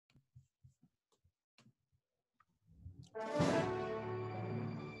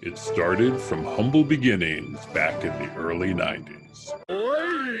It started from humble beginnings back in the early 90s.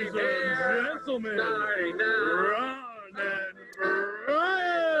 Ladies and gentlemen, Ron and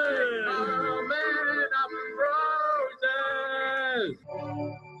Brian.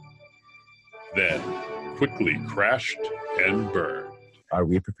 Then quickly crashed and burned. Are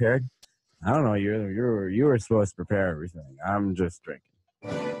we prepared? I don't know. You were supposed to prepare everything. I'm just drinking.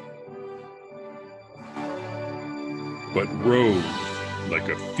 But rose like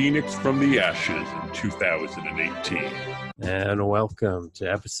a phoenix from the ashes in 2018. And welcome to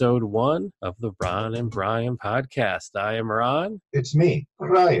episode 1 of the Ron and Brian podcast. I am Ron. It's me,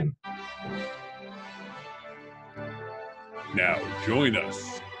 Brian. Now join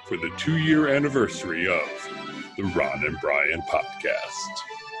us for the 2-year anniversary of the Ron and Brian podcast.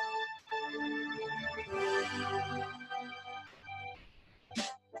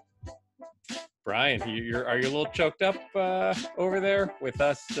 Brian, are you a little choked up over there with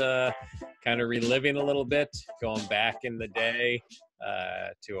us kind of reliving a little bit, going back in the day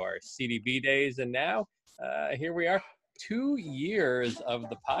to our CDB days, and now here we are, 2 years of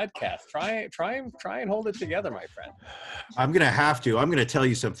the podcast. Try and hold it together, my friend. I'm going to have to. I'm going to tell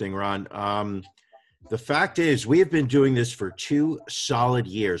you something, Ron. The fact is, we have been doing this for 2 solid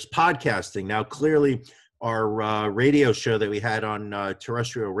years, podcasting. Now, clearly, our radio show that we had on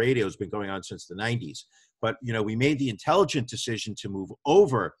terrestrial radio has been going on since the 90s. But, we made the intelligent decision to move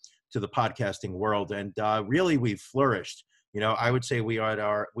over to the podcasting world, and really we've flourished. I would say we are at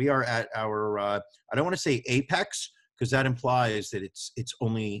our I don't want to say apex, because that implies that it's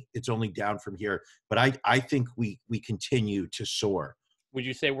only down from here. But I think we continue to soar. Would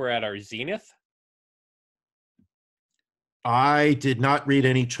you say we're at our zenith? I did not read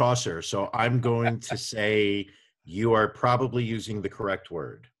any Chaucer, so I'm going to say you are probably using the correct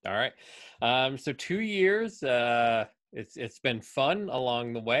word. All right. So 2 years. It's been fun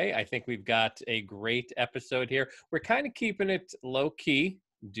along the way. I think we've got a great episode here. We're kind of keeping it low key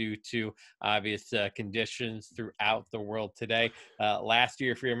due to obvious conditions throughout the world today. Last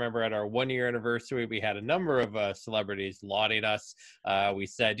year, if you remember, at our 1-year anniversary, we had a number of celebrities lauding us. We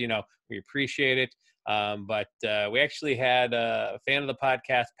said, we appreciate it. But we actually had a fan of the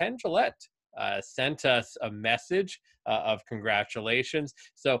podcast, Penn Gillette, sent us a message of congratulations.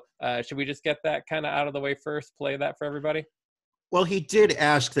 So should we just get that kind of out of the way first, play that for everybody? Well, he did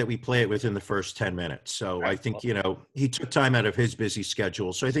ask that we play it within the first 10 minutes. So I think, he took time out of his busy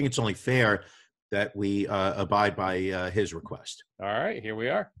schedule. So I think it's only fair that we abide by his request. All right, here we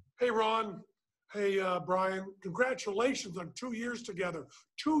are. Hey, Ron. Hey, Brian, congratulations on 2 years together.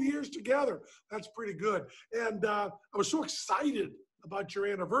 2 years together. That's pretty good. And I was so excited about your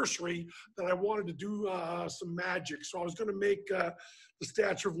anniversary that I wanted to do some magic. So I was going to make the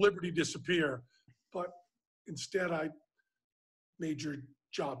Statue of Liberty disappear. But instead, I made your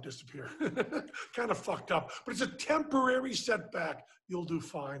job disappear. Kind of fucked up. But it's a temporary setback. You'll do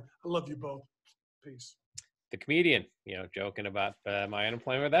fine. I love you both. Peace. The comedian, joking about my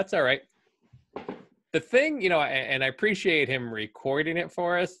unemployment. That's all right. The thing, and I appreciate him recording it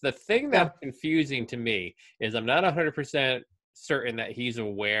for us. The thing that's confusing to me is I'm not 100% certain that he's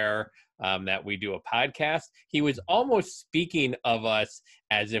aware that we do a podcast. He was almost speaking of us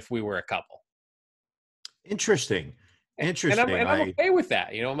as if we were a couple. Interesting. And I'm okay with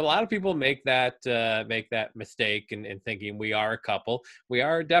that. A lot of people make that mistake in thinking we are a couple. We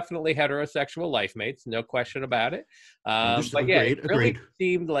are definitely heterosexual life mates, no question about it. But yeah, it really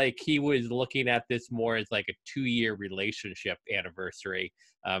seemed like he was looking at this more as like a 2-year relationship anniversary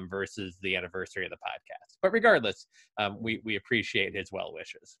versus the anniversary of the podcast. But regardless, we appreciate his well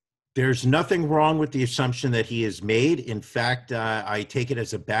wishes. There's nothing wrong with the assumption that he has made. In fact, I take it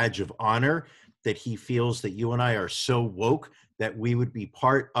as a badge of honor that he feels that you and I are so woke that we would be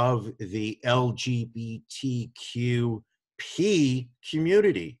part of the LGBTQP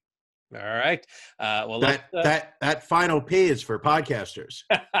community. All right. Well, that final P is for podcasters.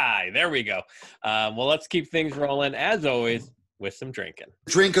 There we go. Well, let's keep things rolling as always with some drinking.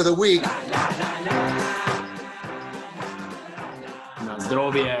 Drink of the week. Na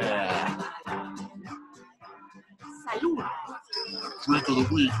zdrowie. Salud. Drink of the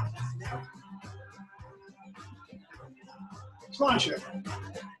week. Drink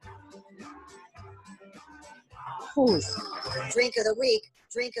of the week.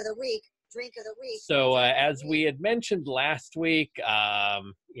 Drink of the week. Drink of the week. So as we had mentioned last week, our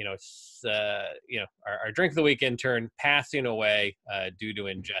drink of the week intern passing away due to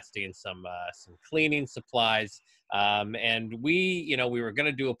ingesting some cleaning supplies, and we were going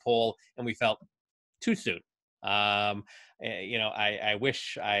to do a poll, and we felt too soon. I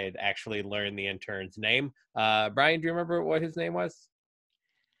wish I had actually learned the intern's name. Brian, do you remember what his name was?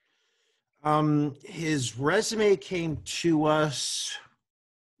 His resume came to us.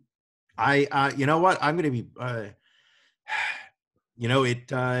 You know what? I'm going to be,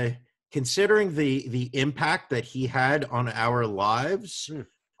 considering the impact that he had on our lives,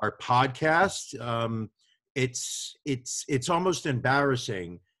 our podcast, it's almost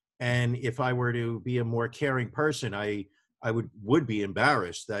embarrassing. And if I were to be a more caring person, I would be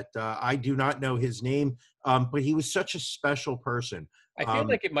embarrassed that I do not know his name. But he was such a special person. I feel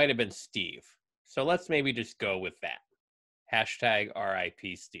like it might have been Steve. So let's maybe just go with that. Hashtag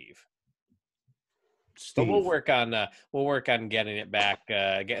RIP Steve. But we'll work on getting it back,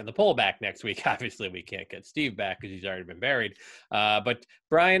 getting the poll back next week. Obviously, we can't get Steve back because he's already been buried. But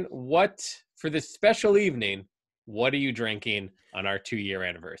Brian, what for this special evening? What are you drinking on our 2-year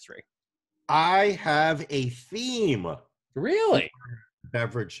anniversary? I have a theme. Really?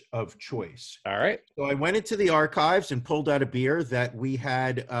 Beverage of choice. All right. So I went into the archives and pulled out a beer that we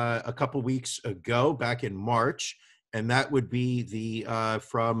had a couple weeks ago, back in March, and that would be the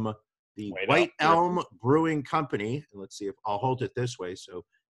from the White Elm Brewing Company. And let's see if I'll hold it this way so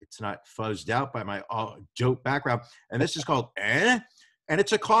it's not fuzzed out by my dope background. And this is called and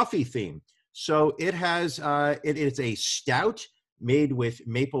it's a coffee theme. So it has it is a stout made with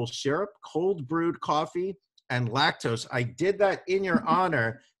maple syrup, cold brewed coffee, and lactose. I did that in your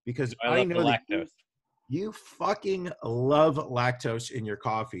honor because I know that you fucking love lactose in your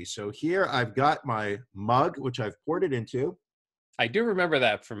coffee. So here I've got my mug, which I've poured it into. I do remember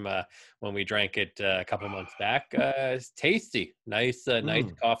that from when we drank it a couple months back. It's tasty, nice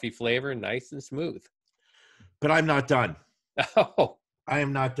coffee flavor, nice and smooth. But I'm not done. Oh, I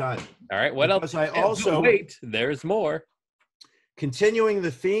am not done. All right. What else? I also wait. There's more. Continuing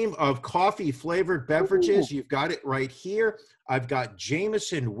the theme of coffee flavored beverages, you've got it right here. I've got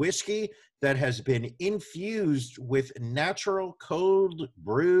Jameson whiskey that has been infused with natural cold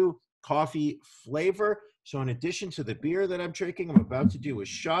brew coffee flavor. So in addition to the beer that I'm drinking, I'm about to do a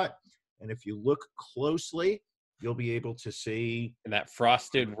shot. And if you look closely, you'll be able to see in that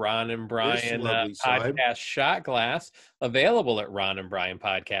frosted Ron and Brian podcast shot glass available at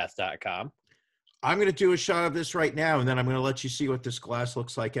ronandbrianpodcast.com. I'm going to do a shot of this right now, and then I'm going to let you see what this glass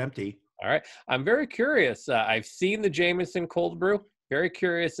looks like empty. All right. I'm very curious. I've seen the Jameson cold brew. Very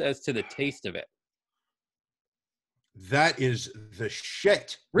curious as to the taste of it. That is the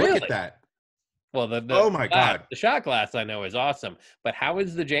shit. Really? Look at that. Well, oh my God. The shot glass I know is awesome, but how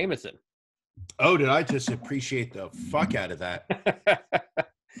is the Jameson? Oh, did I just appreciate the fuck out of that?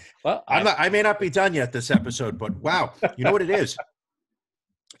 Well, I may not be done yet this episode, but wow. You know what it is?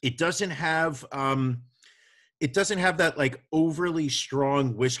 It doesn't have that like overly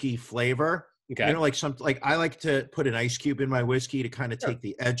strong whiskey flavor. Okay. You know, like I like to put an ice cube in my whiskey to kind of take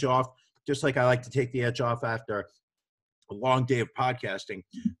the edge off, just like I like to take the edge off after a long day of podcasting.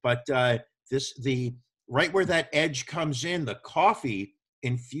 But the right where that edge comes in, the coffee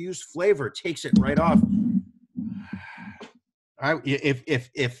infused flavor takes it right off.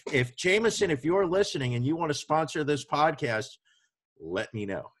 If Jameson, if you're listening and you want to sponsor this podcast, let me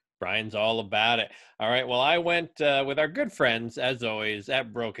know. Brian's all about it. All right. Well, I went with our good friends, as always,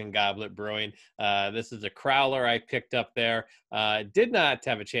 at Broken Goblet Brewing. This is a crowler I picked up there. Did not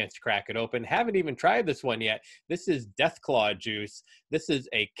have a chance to crack it open. Haven't even tried this one yet. This is Deathclaw juice. This is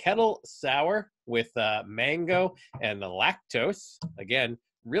a kettle sour with mango and the lactose. Again,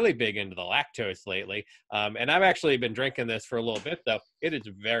 really big into the lactose lately. And I've actually been drinking this for a little bit, though. It is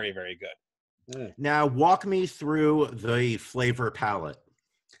very, very good. Now, walk me through the flavor palette.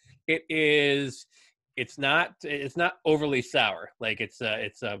 It's not overly sour. Like it's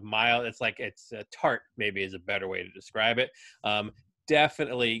a mild, it's a tart, maybe is a better way to describe it.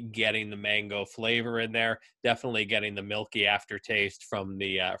 Definitely getting the mango flavor in there, definitely getting the milky aftertaste from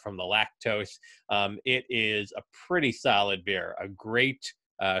the lactose. It is a pretty solid beer, a great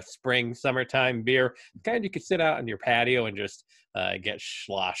spring, summertime beer, kind you could sit out on your patio and just get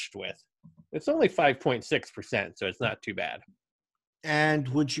sloshed with. It's only 5.6%, so it's not too bad. And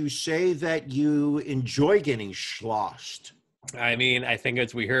would you say that you enjoy getting sloshed? I mean, I think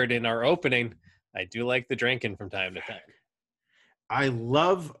as we heard in our opening, I do like the drinking from time to time. I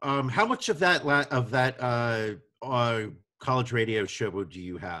love, how much of that college radio show do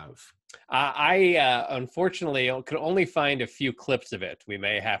you have? I unfortunately could only find a few clips of it. We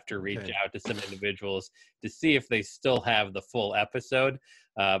may have to reach out to some individuals to see if they still have the full episode.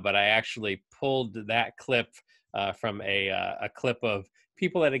 But I actually pulled that clip from a clip of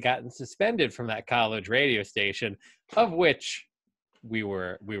people that had gotten suspended from that college radio station, of which we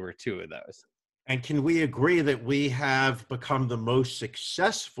were two of those. And can we agree that we have become the most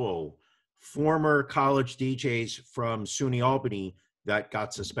successful former college DJs from SUNY Albany that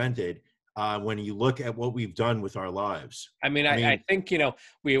got suspended when you look at what we've done with our lives? I mean, I think,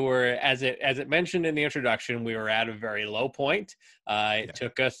 we were, as it mentioned in the introduction, we were at a very low point. It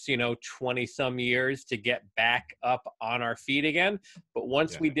took us, 20 some years to get back up on our feet again. But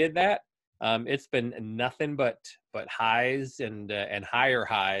once we did that, it's been nothing but highs and higher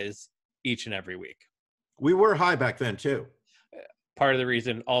highs each and every week. We were high back then too. Part of the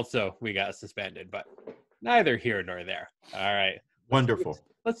reason also we got suspended, but neither here nor there. All right. Wonderful.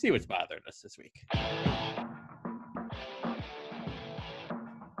 Let's see what's bothering us this week.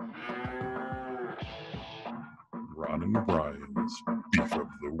 Ron and Brian's Beef of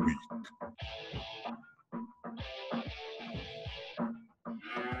the Week.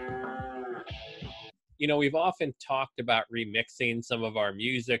 We've often talked about remixing some of our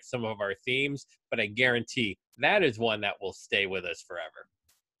music, some of our themes, but I guarantee that is one that will stay with us forever.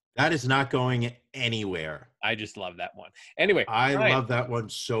 That is not going anywhere. I just love that one. Anyway, I Ryan, love that one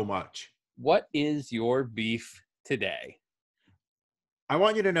so much. What is your beef today? I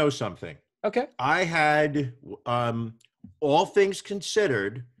want you to know something. Okay. I had, all things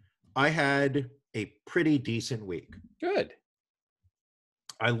considered, I had a pretty decent week. Good.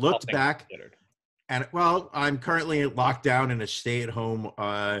 I looked back, and I'm currently locked down in a stay-at-home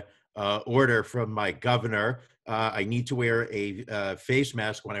order from my governor. I need to wear a face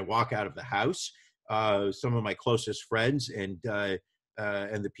mask when I walk out of the house. Some of my closest friends and the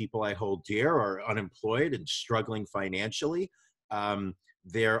people I hold dear are unemployed and struggling financially.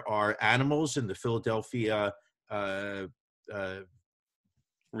 There are animals in the Philadelphia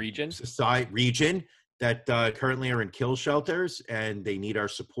region that currently are in kill shelters, and they need our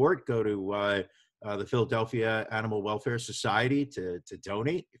support. Go to the Philadelphia Animal Welfare Society to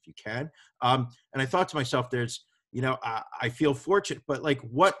donate if you can. And I thought to myself, I feel fortunate, but like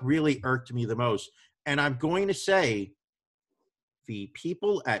what really irked me the most, and I'm going to say the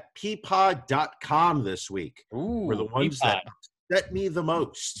people at peapod.com this week were the ones that upset me the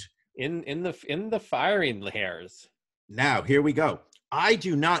most. In the firing hairs. Now, here we go. I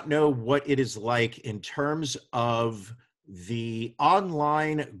do not know what it is like in terms of the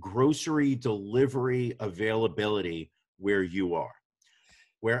online grocery delivery availability where you are.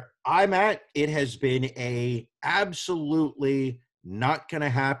 Where I'm at, it has been a absolutely not going to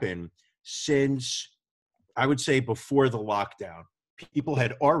happen since, I would say, before the lockdown. People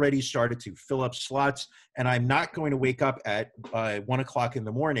had already started to fill up slots, and I'm not going to wake up at 1 o'clock in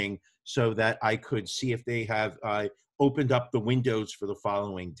the morning so that I could see if they have opened up the windows for the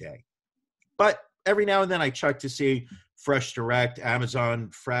following day. But every now and then I check to see Fresh Direct, Amazon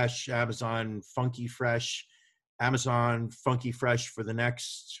Fresh, Amazon Funky Fresh, Amazon Funky Fresh for the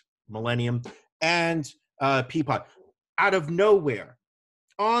next millennium, and Peapod. Out of nowhere,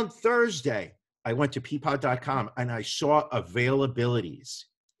 on Thursday, I went to peapod.com and I saw availabilities.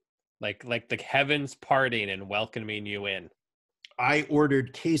 Like the heavens parting and welcoming you in. I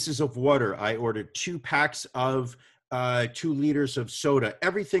ordered cases of water. I ordered 2 packs of 2 liters of soda,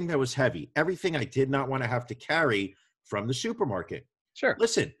 everything that was heavy, everything I did not want to have to carry from the supermarket. Sure.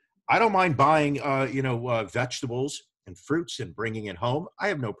 Listen, I don't mind buying, vegetables and fruits and bringing it home. I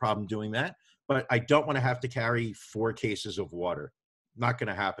have no problem doing that, but I don't want to have to carry 4 cases of water. Not going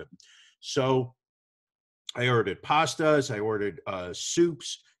to happen. So I ordered pastas. I ordered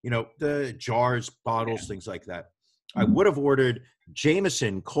soups, the jars, bottles, things like that. I would have ordered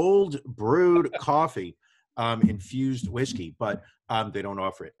Jameson cold brewed coffee, infused whiskey, but they don't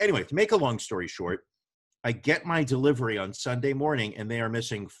offer it. Anyway, to make a long story short, I get my delivery on Sunday morning and they are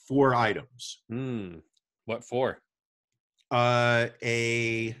missing 4 items. What for? 2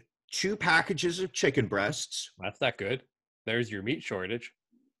 packages of chicken breasts. That's not good. There's your meat shortage.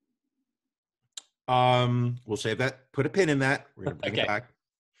 We'll save that. Put a pin in that. We're going to bring it back.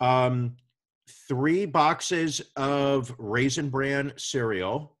 3 boxes of Raisin Bran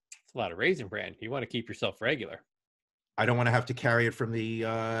cereal. It's a lot of Raisin Bran. You want to keep yourself regular. I don't want to have to carry it from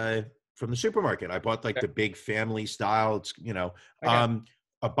the supermarket. I bought the big family style. It's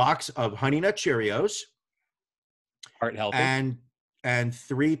a box of Honey Nut Cheerios. Heart healthy. And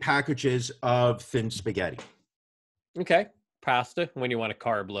 3 packages of thin spaghetti. Okay. Pasta when you want a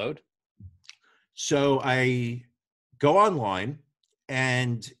carb load. So I go online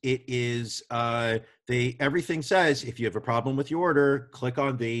and it is everything says if you have a problem with your order, click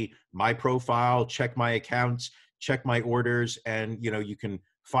on the My Profile, check my accounts, check my orders, and you can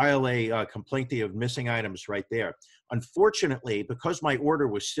file a complaint of missing items right there. Unfortunately, because my order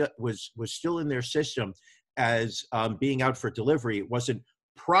was still in their system as being out for delivery, it wasn't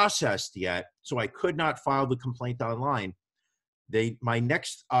processed yet, so I could not file the complaint online. My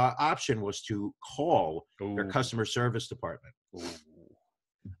next option was to call their customer service department.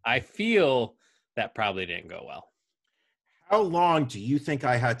 I feel that probably didn't go well. How long do you think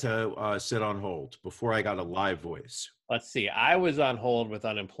I had to sit on hold before I got a live voice? Let's see. I was on hold with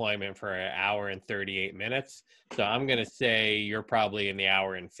unemployment for an hour and 38 minutes. So I'm going to say you're probably in the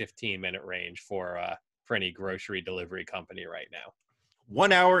hour and 15-minute range for any grocery delivery company right now.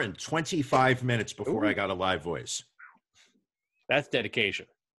 1 hour and 25 minutes before I got a live voice. That's dedication.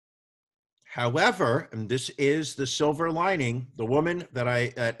 However, and this is the silver lining, the woman that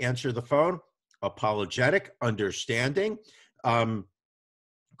answered the phone, apologetic, understanding,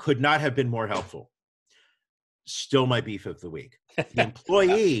 could not have been more helpful. Still my beef of the week. The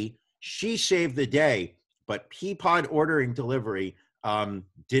employee, she saved the day, but Peapod ordering delivery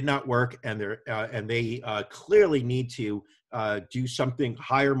did not work, and they clearly need to do something,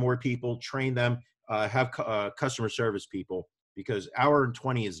 hire more people, train them, have customer service people, because hour and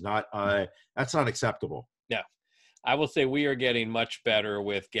 20 is not, that's not acceptable. Yeah. I will say we are getting much better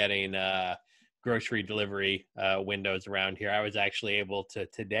with getting grocery delivery windows around here. I was actually able to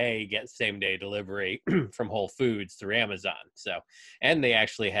today get same day delivery from Whole Foods through Amazon. So, and they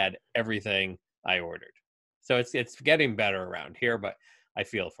actually had everything I ordered. So it's getting better around here, but I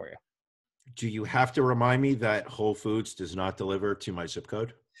feel for you. Do you have to remind me that Whole Foods does not deliver to my zip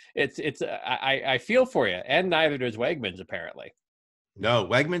code? I feel for you, and neither does Wegmans apparently. No,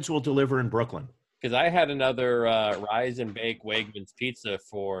 Wegmans will deliver in Brooklyn. Because I had another Rise and Bake Wegmans pizza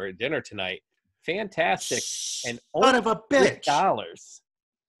for dinner tonight. Fantastic, and son of a bitch, $6.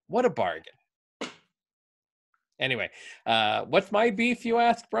 What a bargain! Anyway, what's my beef? You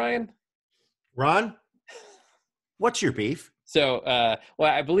ask, Brian. Ron, what's your beef? So,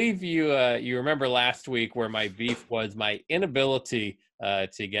 well, I believe you remember last week where my beef was my inability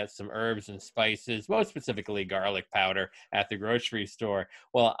to get some herbs and spices, most specifically garlic powder, at the grocery store.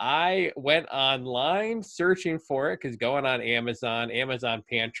 Well, I went online searching for it because going on Amazon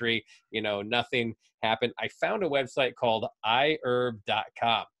Pantry, nothing happened. I found a website called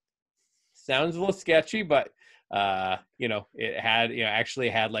iherb.com. Sounds a little sketchy, but it had, actually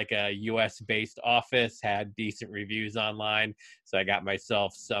had like a US based office, had decent reviews online. So I got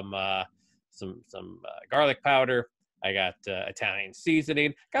myself some garlic powder. I got Italian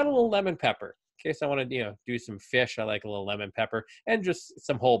seasoning, got a little lemon pepper in case I want to, do some fish. I like a little lemon pepper, and just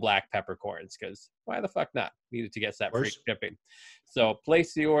some whole black peppercorns because why the fuck not? Needed to get that free shipping. So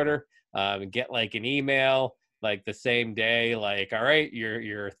place the order, get like an email like the same day, like, all right,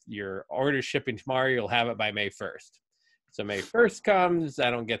 your order's shipping tomorrow. You'll have it by May 1st. So May 1st comes, I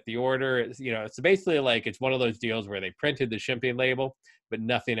don't get the order. It's basically like it's one of those deals where they printed the shipping label, but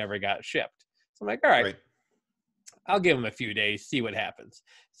nothing ever got shipped. So I'm like, all right. I'll give them a few days, see what happens.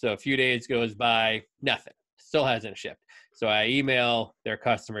 So a few days goes by, nothing. Still hasn't shipped. So I email their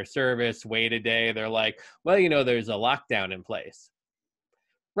customer service, wait a day. They're like, well, there's a lockdown in place.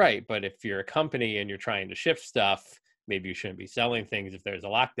 Right, but if you're a company and you're trying to ship stuff, maybe you shouldn't be selling things if there's a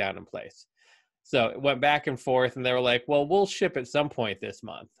lockdown in place. So it went back and forth, and they were like, well, we'll ship at some point this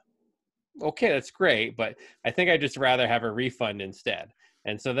month. Okay, that's great, but I think I'd just rather have a refund instead.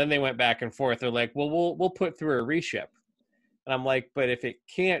 And so then they went back and forth. They're like, well, we'll put through a reship. And I'm like, but if it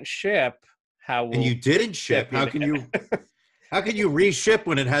can't ship, how will... And you didn't ship. How can you reship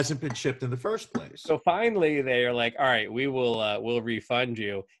when it hasn't been shipped in the first place? So finally they are like, all right, we'll refund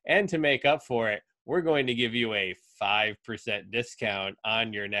you. And to make up for it, we're going to give you a 5% discount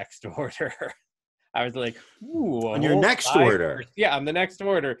on your next order. I was like, ooh. On your next order? Yeah, on the next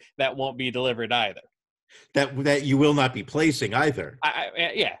order that won't be delivered either. That you will not be placing either.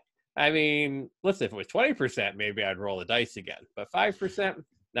 Yeah. I mean, listen, if it was 20%, maybe I'd roll the dice again. But 5%,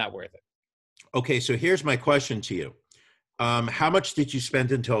 not worth it. Okay, so here's my question to you. How much did you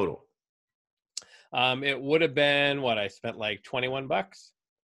spend in total? It would have been, I spent like $21.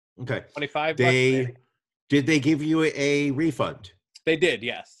 Okay. $25. Did they give you a refund? They did,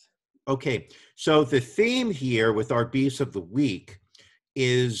 yes. Okay, so the theme here with our beefs of the week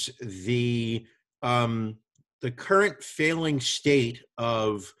is the current failing state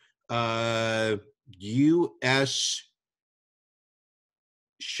of U.S.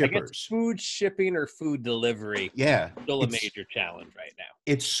 shippers. I guess food shipping or food delivery. Yeah, still a major challenge right now.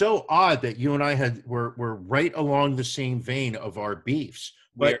 It's so odd that you and I were right along the same vein of our beefs.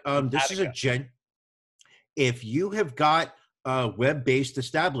 But this is if you have got web-based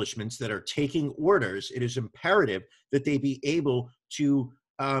establishments that are taking orders, it is imperative that they be able to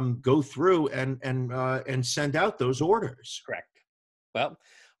go through and send out those orders. Correct. Well,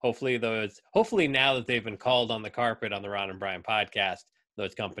 hopefully now that they've been called on the carpet on the Ron and Brian podcast,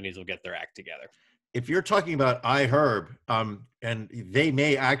 those companies will get their act together. If you're talking about iHerb, and they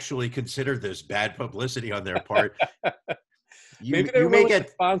may actually consider this bad publicity on their part, Maybe they're you may willing get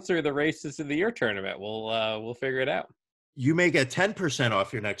to sponsor the Races of the Year tournament. We'll figure it out. you may get 10%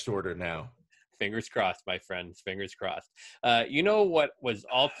 off your next order now. Fingers crossed, my friends. Fingers crossed. You know what was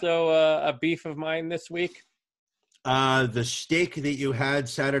also a beef of mine this week? The steak that you had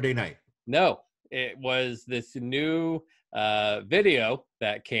Saturday night. No, it was this new video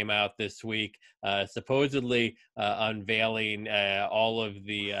that came out this week, supposedly unveiling all of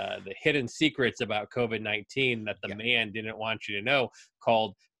the hidden secrets about COVID-19 that the man didn't want you to know,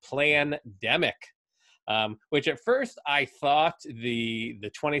 called PlanDemic. Which at first I thought the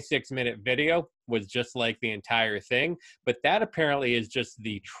 26-minute video was just like the entire thing, but that apparently is just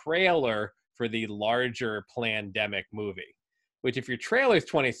the trailer for the larger PlanDemic movie. Which, if your trailer is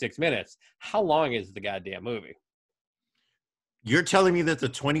 26 minutes, how long is the goddamn movie? You're telling me that the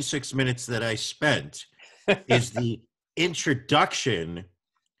 26 minutes that I spent is the introduction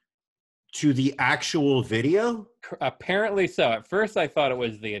to the actual video? Apparently so. At first I thought it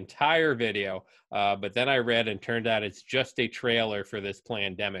was the entire video, but then I read and turned out it's just a trailer for this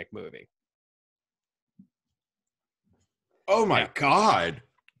PlanDemic movie. Oh my God.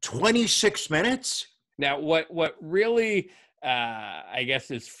 26 minutes? Now, what really, I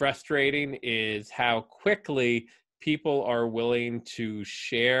guess, is frustrating is how quickly people are willing to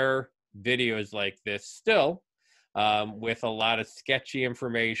share videos like this still, with a lot of sketchy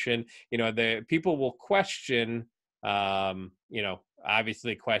information. The people will question,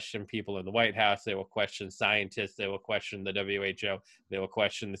 obviously question people in the White House. They will question scientists. They will question the WHO. They will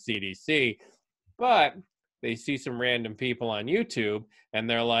question the CDC. But they see some random people on YouTube and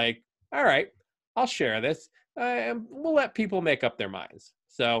they're like, all right, I'll share this. And we'll let people make up their minds.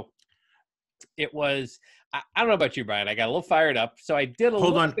 So it was, I don't know about you, Brian. I got a little fired up. So I did a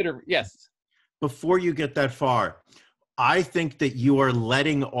little bit of, yes. Before you get that far, I think that you are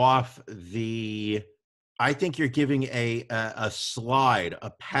letting off I think you're giving a slide, a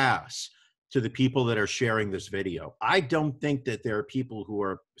pass to the people that are sharing this video. I don't think that there are people who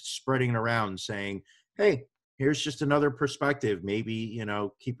are spreading it around saying, hey, here's just another perspective. Maybe,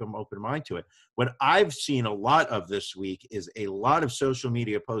 keep them open mind to it. What I've seen a lot of this week is a lot of social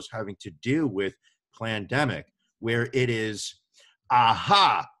media posts having to do with PlanDemic, where it is,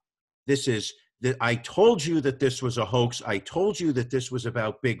 aha, this is that I told you that this was a hoax. I told you that this was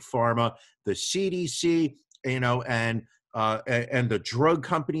about big pharma, the CDC, and the drug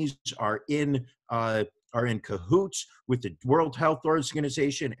companies are in cahoots with the World Health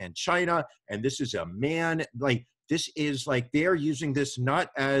Organization and China. And this is a man, like, this is like, they're using this not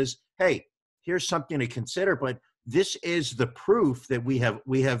as, hey, here's something to consider, but this is the proof that we have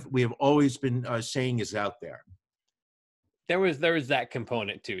always been saying is out there. There was that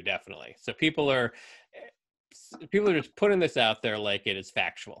component too, definitely. So people are just putting this out there like it is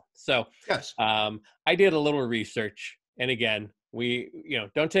factual. So yes, I did a little research, and again, we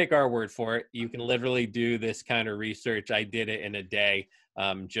don't take our word for it. You can literally do this kind of research. I did it in a day,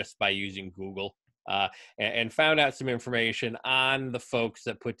 just by using Google, and found out some information on the folks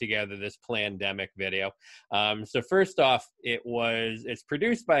that put together this PlanDemic video. So first off, it's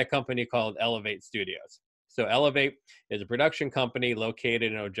produced by a company called Elevate Studios. So Elevate is a production company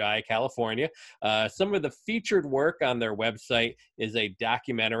located in Ojai, California. Some of the featured work on their website is a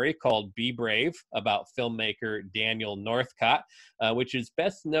documentary called Be Brave about filmmaker Daniel Northcott, which is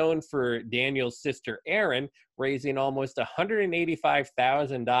best known for Daniel's sister Erin raising almost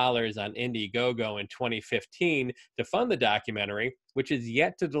 $185,000 on Indiegogo in 2015 to fund the documentary, which is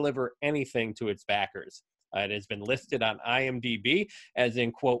yet to deliver anything to its backers. It has been listed on IMDb as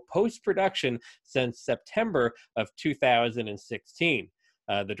in, quote, post-production since September of 2016.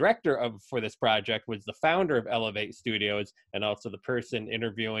 The director for this project was the founder of Elevate Studios and also the person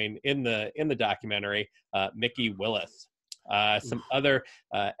interviewing in the documentary, Mickey Willis. Some other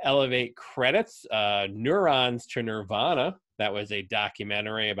Elevate credits, Neurons to Nirvana. That was a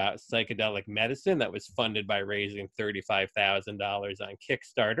documentary about psychedelic medicine that was funded by raising $35,000 on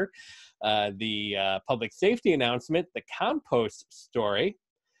Kickstarter. The public safety announcement, The Compost Story.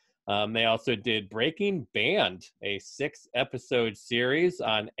 They also did Breaking Banned, a 6-episode series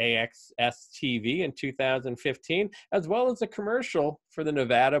on AXS TV in 2015, as well as a commercial for the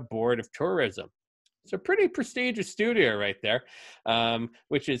Nevada Board of Tourism. It's a pretty prestigious studio right there,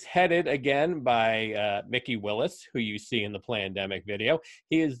 which is headed again by Mickey Willis, who you see in the PlanDemic video.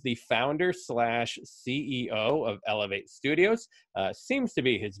 He is the founder / CEO of Elevate Studios. Seems to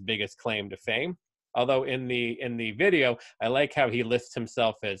be his biggest claim to fame. Although in the video, I like how he lists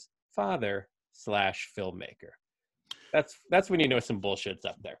himself as father / filmmaker. That's when you know some bullshit's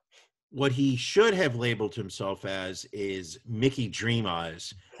up there. What he should have labeled himself as is Mickey Dream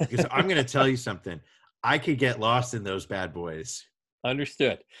Eyes, because I'm going to tell you something. I could get lost in those bad boys.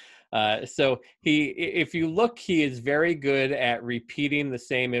 Understood. So if you look, he is very good at repeating the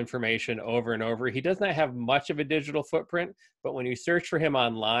same information over and over. He does not have much of a digital footprint, but when you search for him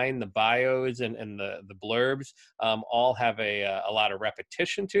online, the bios and the blurbs all have a lot of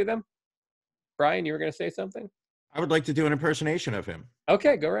repetition to them. Brian, you were going to say something? I would like to do an impersonation of him.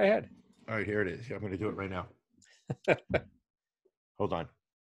 Okay, go right ahead. All right, here it is. I'm going to do it right now. Hold on. Are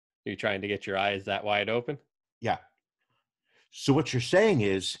you trying to get your eyes that wide open? Yeah. So what you're saying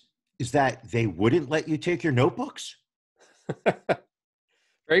is that they wouldn't let you take your notebooks?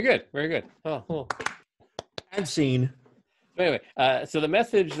 Very good. Very good. Oh, cool. And scene. Anyway, so the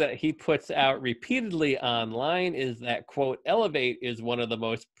message that he puts out repeatedly online is that, quote, Elevate is one of the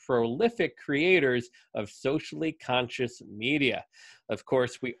most prolific creators of socially conscious media. Of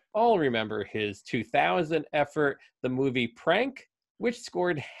course, we all remember his 2000 effort, the movie Prank, which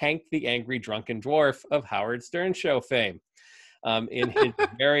scored Hank the Angry Drunken Dwarf of Howard Stern Show fame. In his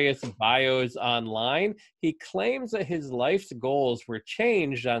various bios online, he claims that his life's goals were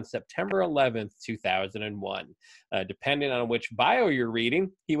changed on September 11th, 2001. Depending on which bio you're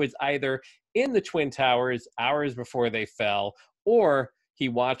reading, he was either in the Twin Towers hours before they fell, or he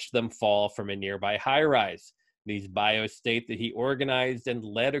watched them fall from a nearby high-rise. These bios state that he organized and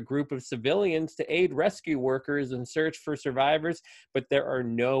led a group of civilians to aid rescue workers and search for survivors, but there are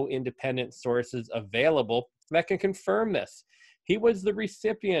no independent sources available that can confirm this. He was the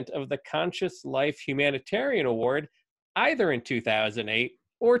recipient of the Conscious Life Humanitarian Award either in 2008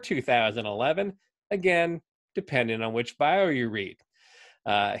 or 2011, again, depending on which bio you read.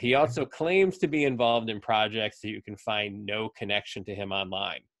 He also claims to be involved in projects that you can find no connection to him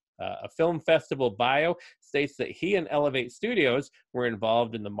online. A film festival bio states that he and Elevate Studios were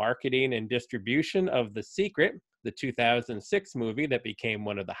involved in the marketing and distribution of The Secret, the 2006 movie that became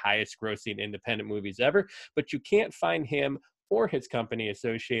one of the highest grossing independent movies ever, but you can't find him or his company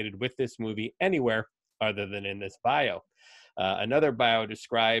associated with this movie anywhere other than in this bio. Another bio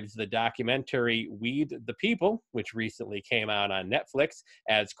describes the documentary Weed the People, which recently came out on Netflix,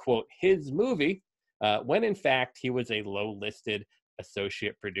 as, quote, his movie, when in fact he was a low-listed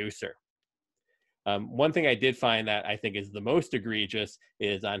associate producer. One thing I did find that I think is the most egregious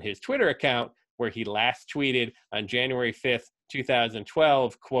is on his Twitter account, where he last tweeted on January 5th,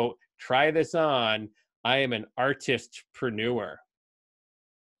 2012, quote, try this on, I am an artistpreneur.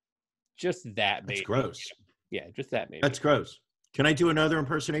 Just that, That's baby. gross. Yeah, just that, maybe. That's gross. Can I do another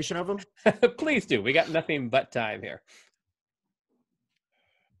impersonation of him? Please do. We got nothing but time here.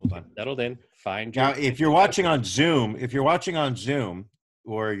 Hold on. Settled in. Find Now, if you're watching on Zoom,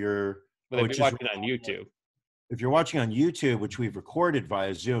 or you're Well, they'd be watching on YouTube. If you're watching on YouTube, which we've recorded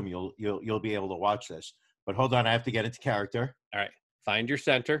via Zoom, you'll be able to watch this. But hold on, I have to get into character. All right. Find your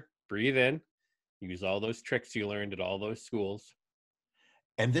center. Breathe in. Use all those tricks you learned at all those schools.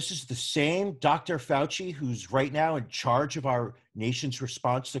 And this is the same Dr. Fauci who's right now in charge of our nation's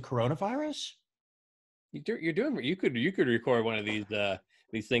response to coronavirus? You're doing. You could record one of these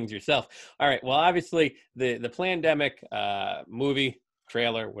things yourself. All right. Well, obviously the PlanDemic movie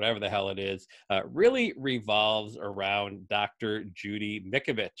trailer, whatever the hell it is, really revolves around Dr. Judy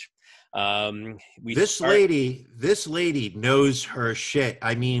Mikovits. This lady knows her shit.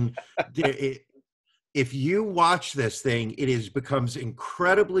 I mean, if you watch this thing, becomes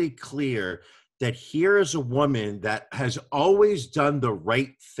incredibly clear that here is a woman that has always done the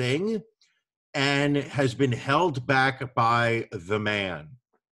right thing and has been held back by the man.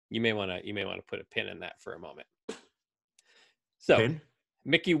 You may want to put a pin in that for a moment. So, Pin?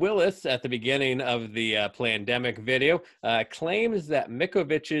 Mickey Willis, at the beginning of the PlanDemic video, claims that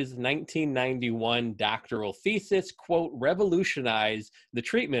Mikovits' 1991 doctoral thesis, quote, revolutionized the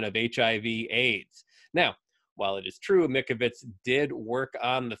treatment of HIV/AIDS. Now, while it is true Mikovits did work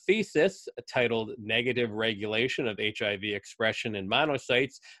on the thesis titled Negative Regulation of HIV Expression in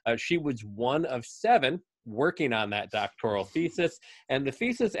Monocytes, she was one of 7 working on that doctoral thesis, and the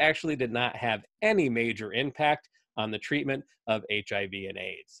thesis actually did not have any major impact on the treatment of HIV and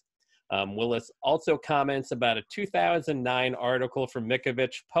AIDS. Willis also comments about a 2009 article from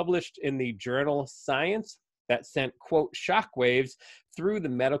Mikovits published in the journal Science that sent, quote, shockwaves through the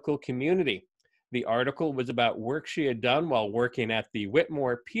medical community. The article was about work she had done while working at the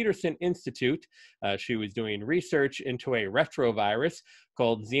Whitmore Peterson Institute. She was doing research into a retrovirus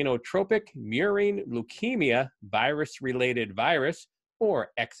called xenotropic murine leukemia virus-related virus,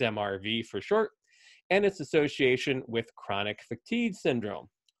 or XMRV for short, and its association with chronic fatigue syndrome.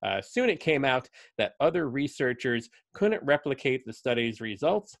 Soon it came out that other researchers couldn't replicate the study's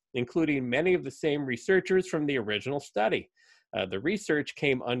results, including many of the same researchers from the original study. The research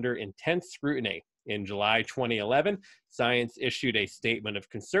came under intense scrutiny. In July 2011, Science issued a statement of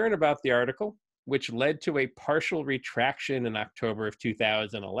concern about the article, which led to a partial retraction in October of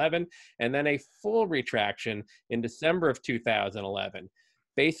 2011, and then a full retraction in December of 2011.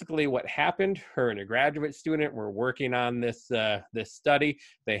 Basically, what happened, her and a graduate student were working on this study.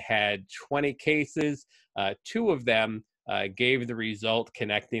 They had 20 cases. 2 of them gave the result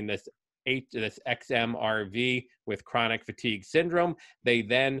connecting this XMRV with chronic fatigue syndrome. They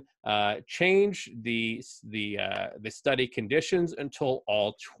then changed the study conditions until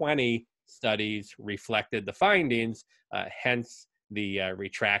all 20 studies reflected the findings, hence the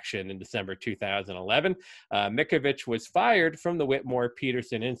retraction in December 2011. Mikovich was fired from the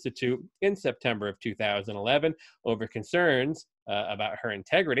Whitmore-Peterson Institute in September of 2011 over concerns about her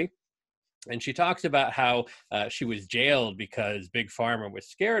integrity. And she talks about how she was jailed because Big Pharma was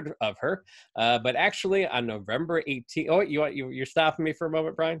scared of her. But actually, on November 18th, oh, you're stopping me for a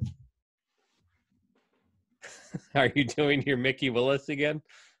moment, Brian? Are you doing your Mickey Willis again?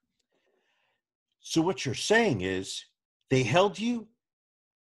 So what you're saying is they held you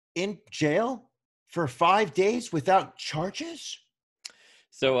in jail for 5 days without charges?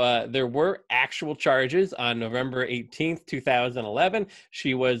 So there were actual charges on November 18th, 2011.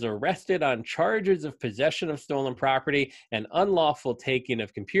 She was arrested on charges of possession of stolen property and unlawful taking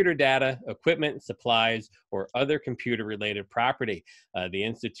of computer data, equipment, supplies, or other computer-related property. The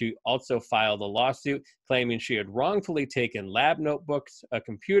Institute also filed a lawsuit claiming she had wrongfully taken lab notebooks, a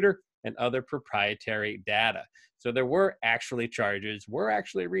computer, and other proprietary data. So there were actually charges, were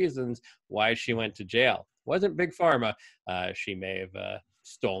actually reasons why she went to jail. Wasn't Big Pharma. She may have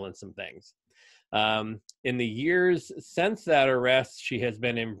stolen some things. In the years since that arrest, she has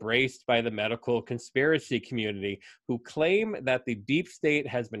been embraced by the medical conspiracy community, who claim that the deep state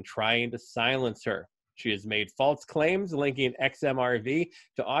has been trying to silence her. She has made false claims linking XMRV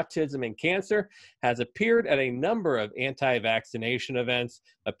to autism and cancer, has appeared at a number of anti-vaccination events,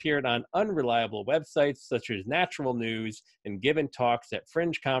 appeared on unreliable websites such as Natural News, and given talks at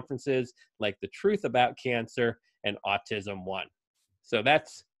fringe conferences like The Truth About Cancer and Autism One. So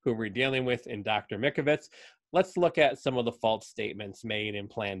that's who we're dealing with in Dr. Mikovits. Let's look at some of the false statements made in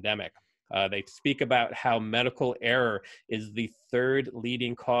PlanDemic. They speak about how medical error is the 3rd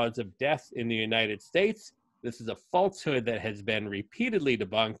leading cause of death in the United States. This is a falsehood that has been repeatedly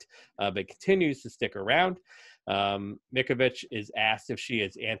debunked, but continues to stick around. Mikovits is asked if she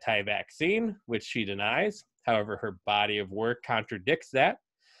is anti-vaccine, which she denies. However, her body of work contradicts that.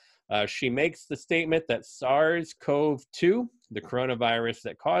 She makes the statement that SARS-CoV-2, the coronavirus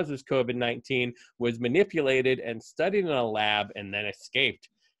that causes COVID-19, was manipulated and studied in a lab and then escaped.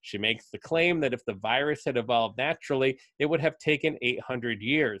 She makes the claim that if the virus had evolved naturally, it would have taken 800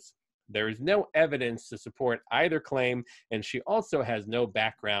 years. There is no evidence to support either claim, and she also has no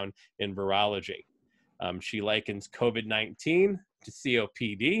background in virology. She likens COVID-19 to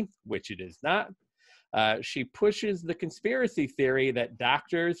COPD, which it is not. She pushes the conspiracy theory that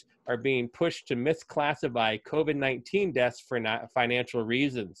doctors are being pushed to misclassify COVID-19 deaths for financial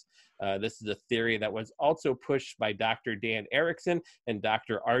reasons. This is a theory that was also pushed by Dr. Dan Erickson and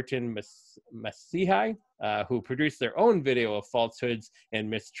Dr. Artin Masihai, who produced their own video of falsehoods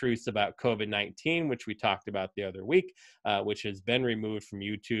and mistruths about COVID-19, which we talked about the other week, which has been removed from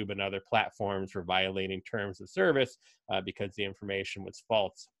YouTube and other platforms for violating terms of service because the information was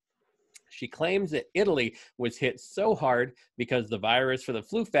false. She claims that Italy was hit so hard because the virus for the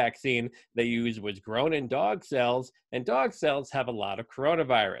flu vaccine they used was grown in dog cells, and dog cells have a lot of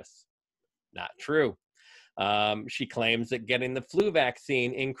coronavirus. Not true. She claims that getting the flu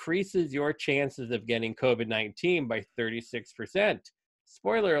vaccine increases your chances of getting COVID-19 by 36%.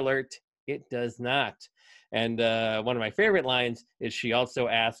 Spoiler alert, it does not. And one of my favorite lines is she also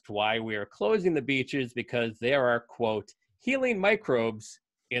asked why we are closing the beaches because there are, quote, healing microbes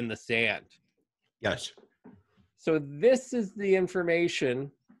in the sand. Yes. So this is the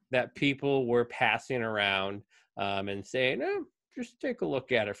information that people were passing around and saying, oh, just take a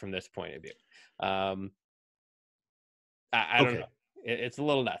look at it from this point of view. I don't know. It's a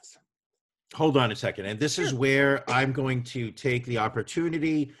little nuts. Hold on a second. And this is where I'm going to take the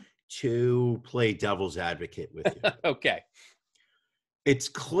opportunity to play devil's advocate with you. Okay. It's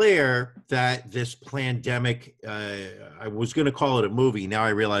clear that this PlanDemic, I was going to call it a movie. Now I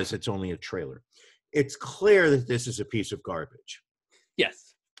realize it's only a trailer. It's clear that this is a piece of garbage.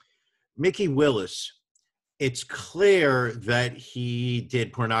 Yes. Mickey Willis, it's clear that he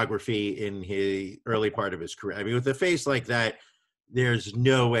did pornography in his early part of his career. I mean, with a face like that, there's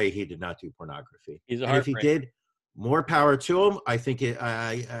no way he did not do pornography. He's a And if he heartbreaker. did, more power to him. I think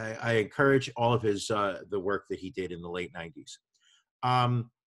I encourage all of his the work that he did in the late 90s.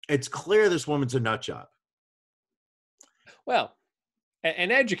 It's clear this woman's a nut job. Well,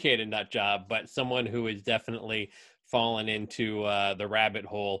 an educated nut job, but someone who has definitely fallen into the rabbit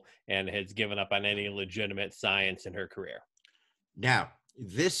hole and has given up on any legitimate science in her career. Now,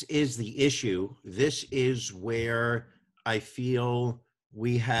 this is the issue. This is where I feel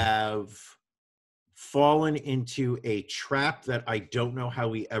we have fallen into a trap that I don't know how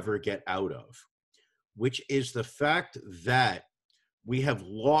we ever get out of, which is the fact that we have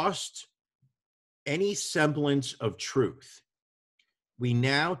lost any semblance of truth. We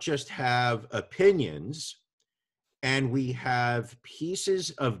now just have opinions, and we have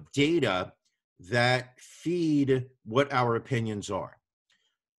pieces of data that feed what our opinions are.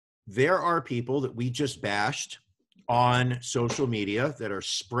 There are people that we just bashed on social media that are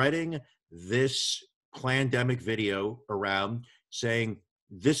spreading this PlanDemic video around, saying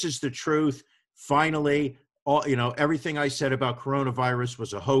this is the truth. Finally, everything I said about coronavirus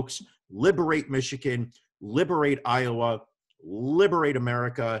was a hoax. Liberate Michigan, liberate Iowa, liberate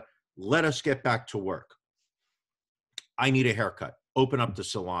America. Let us get back to work. I need a haircut. Open up the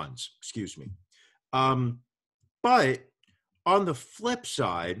salons. Excuse me. But on the flip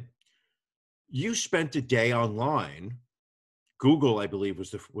side, you spent a day online. Google, I believe,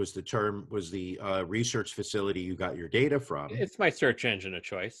 was the research facility you got your data from. It's my search engine of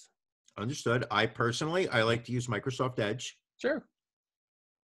choice. Understood. I like to use Microsoft Edge. Sure.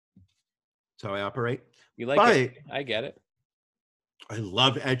 That's how I operate. You like it? I get it. I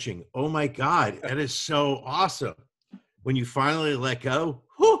love edging. Oh my God, that is so awesome. When you finally let go,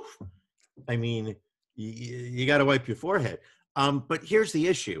 whew, I mean, you got to wipe your forehead. But here's the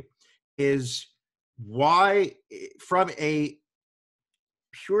issue, is why, from a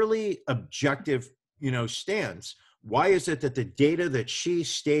purely objective, stance, why is it that the data that she's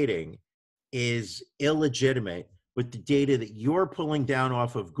stating is illegitimate, but the data that you're pulling down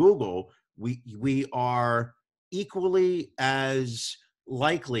off of Google, we are equally as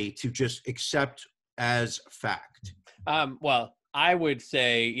likely to just accept as fact? Well, I would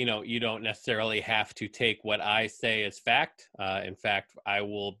say, you don't necessarily have to take what I say as fact. In fact, I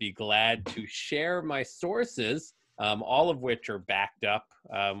will be glad to share my sources, all of which are backed up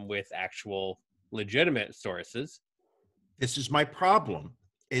with actual legitimate sources. This is my problem,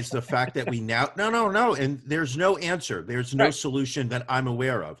 is the fact that we now, no, and there's no answer. There's no solution that I'm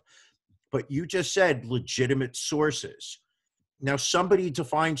aware of. But you just said legitimate sources. Now, somebody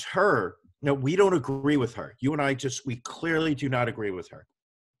defines her. No, we don't agree with her. You and I we clearly do not agree with her.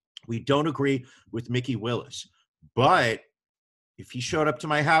 We don't agree with Mickey Willis. But if he showed up to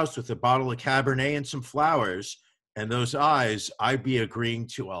my house with a bottle of Cabernet and some flowers and those eyes, I'd be agreeing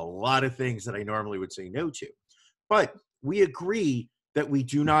to a lot of things that I normally would say no to. But we agree that we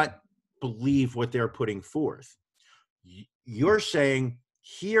do not believe what they're putting forth. You're saying,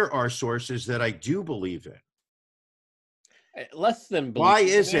 here are sources that I do believe in. Less than believe. Why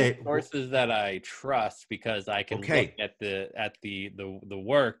is it sources that I trust, because I can look at the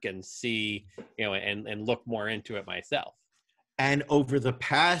work and see, and look more into it myself. And over the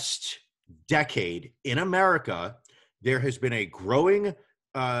past decade in America, there has been a growing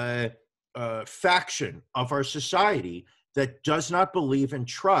faction of our society that does not believe and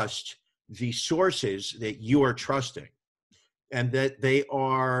trust the sources that you are trusting, and that they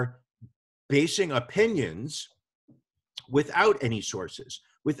are basing opinions without any sources,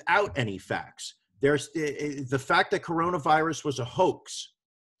 without any facts. There's the fact that coronavirus was a hoax,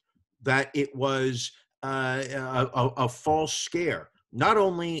 that it was a false scare. Not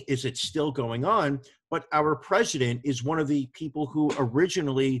only is it still going on, but our president is one of the people who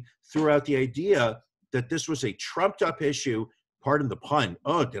originally threw out the idea that this was a trumped up issue. Pardon the pun.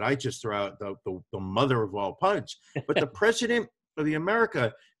 Oh, did I just throw out the mother of all puns? But the president of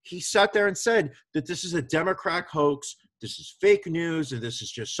America, he sat there and said that this is a Democrat hoax, this is fake news, and this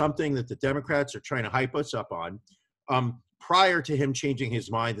is just something that the Democrats are trying to hype us up on, prior to him changing his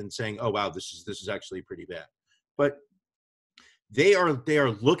mind and saying, oh, wow, this is actually pretty bad. But they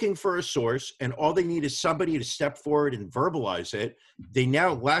are looking for a source, and all they need is somebody to step forward and verbalize it. They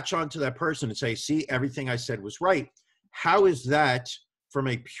now latch onto that person and say, see, everything I said was right. How is that, from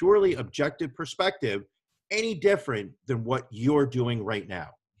a purely objective perspective, any different than what you're doing right now?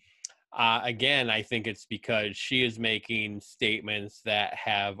 Again, I think it's because she is making statements that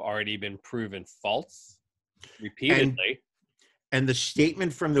have already been proven false repeatedly. And the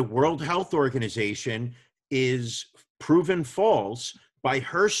statement from the World Health Organization is proven false by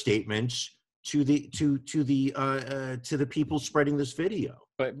her statements to the people spreading this video.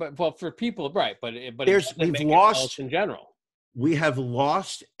 But well, for people, right? But it There's doesn't we've make it lost false in general. we have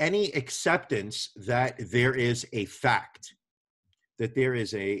lost any acceptance that there is a fact, that there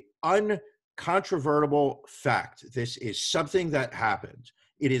is a uncontrovertible fact. This is something that happened.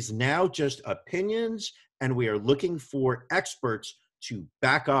 It is now just opinions, and we are looking for experts to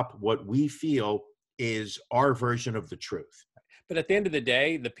back up what we feel is our version of the truth. But at the end of the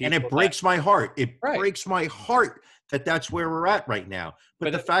day, the people, And it breaks my heart. It Right. breaks my heart that that's where we're at right now.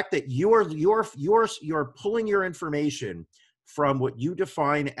 But the the- fact that you're pulling your information from what you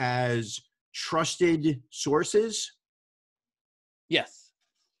define as trusted sources. Yes.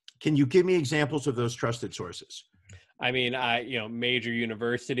 Can you give me examples of those trusted sources? I mean, major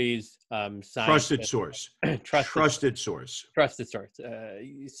universities, Trusted source. trusted source.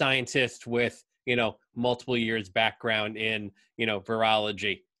 Scientists with, multiple years background in,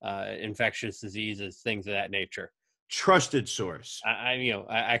 virology, infectious diseases, things of that nature. Trusted source.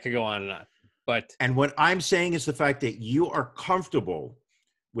 I could go on and on, but. And what I'm saying is the fact that you are comfortable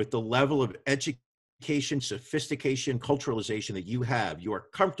with the level of education, sophistication, culturalization that you have. You are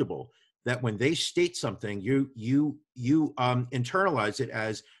comfortable that when they state something, you internalize it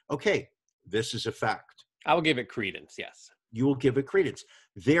as, okay, this is a fact. I will give it credence, yes. You will give it credence.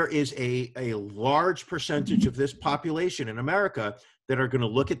 There is a large percentage of this population in America that are going to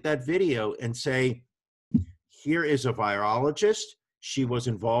look at that video and say, here is a virologist. She was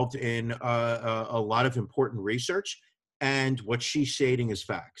involved in a lot of important research, and what she's stating is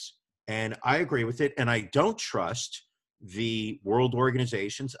facts. And I agree with it. And I don't trust the world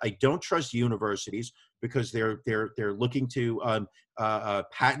organizations. I don't trust universities because they're looking to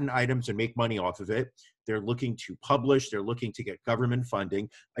patent items and make money off of it. They're looking to publish. They're looking to get government funding.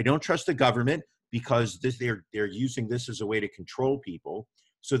 I don't trust the government because they're using this as a way to control people.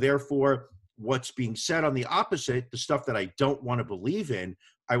 So therefore, what's being said on the opposite, the stuff that I don't want to believe in,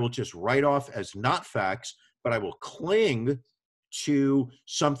 I will just write off as not facts, but I will cling to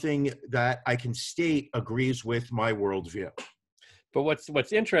something that I can state agrees with my worldview. But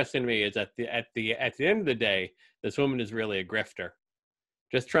what's interesting to me is at the end of the day, this woman is really a grifter,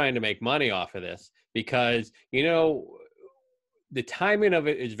 just trying to make money off of this, because the timing of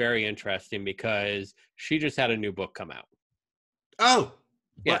it is very interesting because she just had a new book come out. Oh,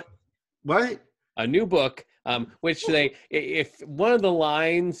 yeah, what? A new book, which if one of the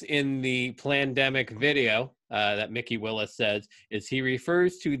lines in the PlanDemic video that Mickey Willis says is he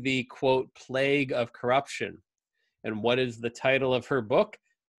refers to the quote plague of corruption. And what is the title of her book?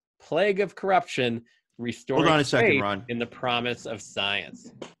 Plague of Corruption, Restoring Hold on a second, Faith Ron. in the Promise of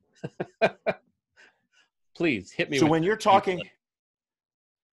Science. Please hit me. So when you're talking,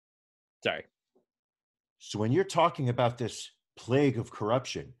 sorry. So when you're talking about this plague of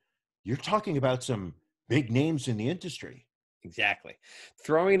corruption, you're talking about some big names in the industry. Exactly.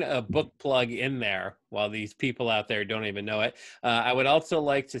 Throwing a book plug in there while these people out there don't even know it. I would also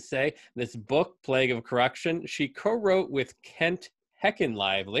like to say this book, Plague of Corruption, she co-wrote with Kent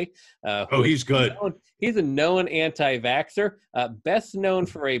Heckenlively. He's good. He's a known anti-vaxxer, best known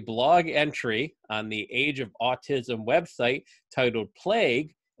for a blog entry on the Age of Autism website titled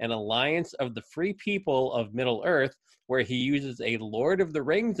Plague, an Alliance of the Free People of Middle Earth, where he uses a Lord of the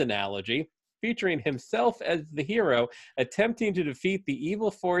Rings analogy, featuring himself as the hero, attempting to defeat the evil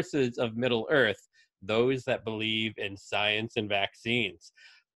forces of Middle Earth, those that believe in science and vaccines.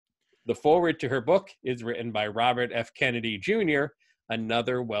 The foreword to her book is written by Robert F. Kennedy Jr.,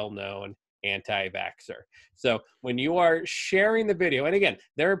 another well-known anti-vaxxer. So when you are sharing the video, and again,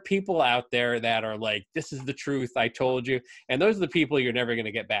 there are people out there that are like, this is the truth, I told you, and those are the people you're never going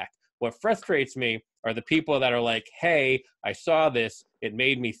to get back. What frustrates me are the people that are like, hey, I saw this, it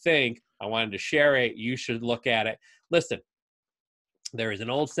made me think, I wanted to share it, you should look at it. Listen, there is an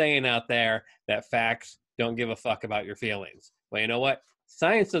old saying out there that facts don't give a fuck about your feelings. Well, you know what?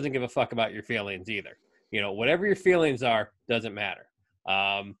 Science doesn't give a fuck about your feelings either. Whatever your feelings are doesn't matter.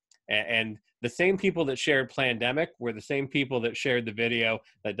 And the same people that shared PlanDemic were the same people that shared the video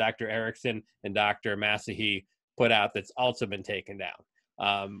that Dr. Erickson and Dr. Masahi put out that's also been taken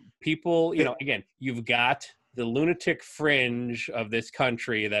down. People, again, you've got the lunatic fringe of this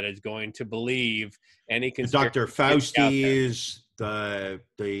country that is going to believe any conspiracy. Dr. Fauci's, the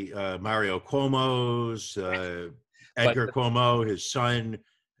Mario Cuomo's, Edgar Cuomo, his son.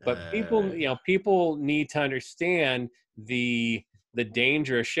 But people need to understand the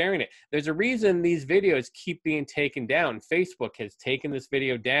danger of sharing it. There's a reason these videos keep being taken down. Facebook has taken this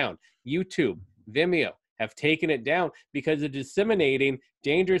video down. YouTube, Vimeo have taken it down because of disseminating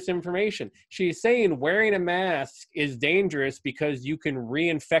dangerous information. She's saying wearing a mask is dangerous because you can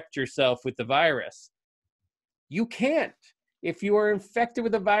reinfect yourself with the virus. You can't. If you are infected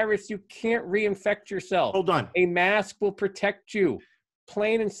with a virus, you can't reinfect yourself. Hold on. A mask will protect you.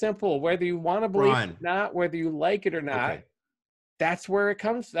 Plain and simple, whether you want to believe it or not, whether you like it or not. Okay. That's where it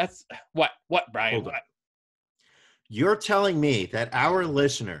comes. That's what, Brian? Hold on. What? You're telling me that our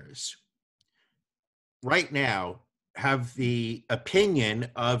listeners right now have the opinion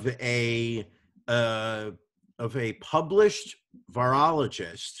of a published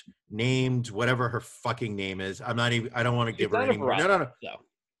virologist named whatever her fucking name is. I don't want to give her any more. No.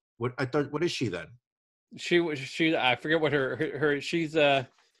 What is she then? She I forget what her she's a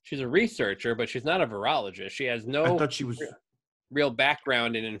researcher, but she's not a virologist. She has no I thought she was real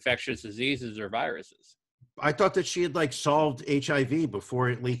background in infectious diseases or viruses. I thought that she had like solved HIV before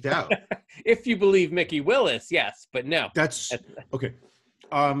it leaked out. If you believe Mickey Willis, yes, but no. That's okay.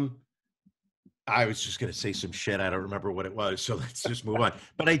 I was just going to say some shit. I don't remember what it was, so let's just move on.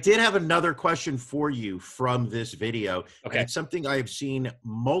 But I did have another question for you from this video. Okay. And it's something I have seen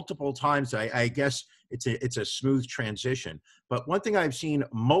multiple times. I guess it's a smooth transition. But one thing I've seen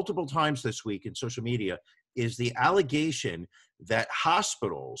multiple times this week in social media is the allegation that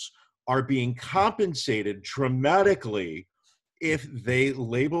hospitals are being compensated dramatically if they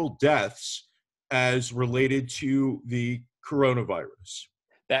label deaths as related to the coronavirus.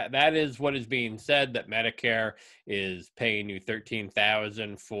 That is what is being said, that Medicare is paying you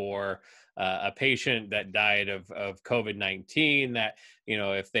 $13,000 for a patient that died of COVID-19, that, you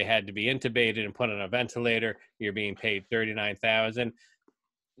know, if they had to be intubated and put on a ventilator, you're being paid $39,000.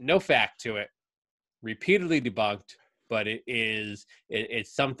 No fact to it. Repeatedly debunked, but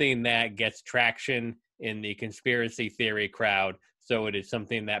it's something that gets traction in the conspiracy theory crowd. So it is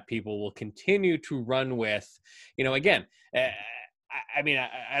something that people will continue to run with. You know, again, I mean,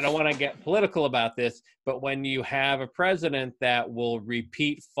 I don't want to get political about this, but when you have a president that will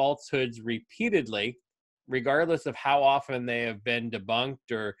repeat falsehoods repeatedly, regardless of how often they have been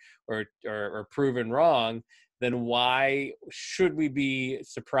debunked or proven wrong, then why should we be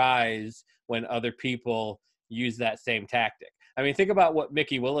surprised when other people use that same tactic? I mean, think about what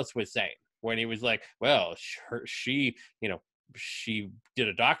Mickey Willis was saying when he was like, well, she did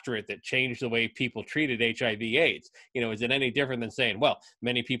a doctorate that changed the way people treated HIV/AIDS. You know, is it any different than saying, well,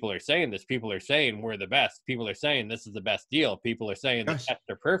 many people are saying this. People are saying we're the best. People are saying this is the best deal. People are saying the tests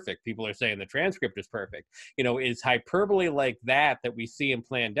are perfect. People are saying the transcript is perfect. You know, is hyperbole like that we see in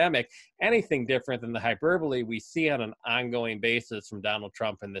PlanDemic anything different than the hyperbole we see on an ongoing basis from Donald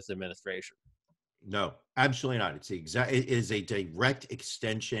Trump and this administration? No, absolutely not. It is a direct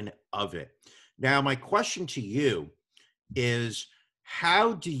extension of it. Now, my question to you is,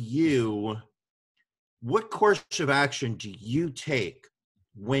 what course of action do you take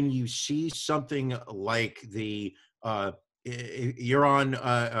when you see something like you're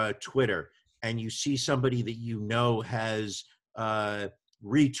on Twitter and you see somebody that you know has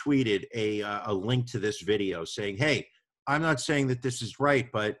retweeted a link to this video saying, hey, I'm not saying that this is right,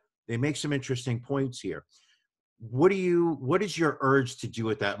 but they make some interesting points here. What is your urge to do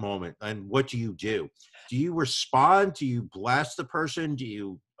at that moment? And what do you do? Do you respond? Do you blast the person? Do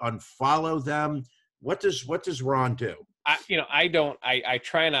you unfollow them? What does Ron do? I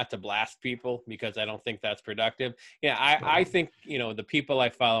try not to blast people because I don't think that's productive. Yeah, I think, you know, the people I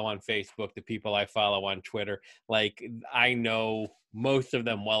follow on Facebook, the people I follow on Twitter, like, I know most of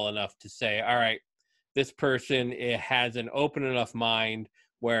them well enough to say, all right, this person has an open enough mind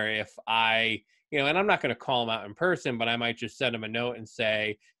where if I, you know, and I'm not going to call them out in person, but I might just send them a note and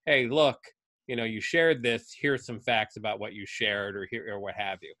say, hey, look, you know, you shared this, here's some facts about what you shared, or what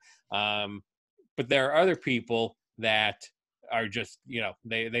have you. But there are other people that are just, you know,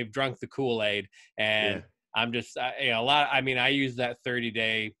 they've drunk the Kool-Aid, and I'm just, I use that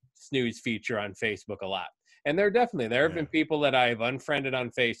 30-day snooze feature on Facebook a lot. And there have been people that I've unfriended on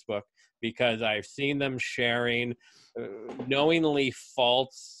Facebook because I've seen them sharing knowingly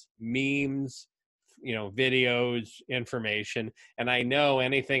false memes, you know, videos, information, and I know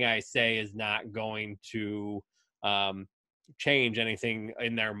anything I say is not going to change anything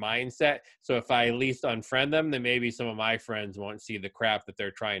in their mindset. So if I at least unfriend them, then maybe some of my friends won't see the crap that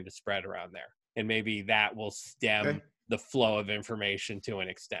they're trying to spread around there, and maybe that will stem the flow of information to an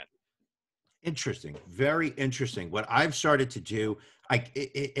extent. Interesting. Very interesting. What I've started to do, and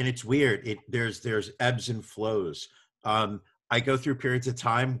it's weird, there's ebbs and flows. I go through periods of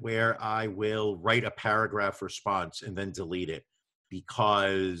time where I will write a paragraph response and then delete it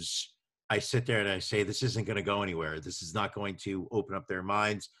because I sit there and I say, this isn't going to go anywhere. This is not going to open up their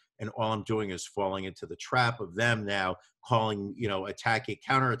minds. and all I'm doing is falling into the trap of them now calling,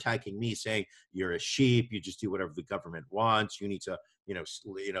 counterattacking me, saying you're a sheep, you just do whatever the government wants, you need to,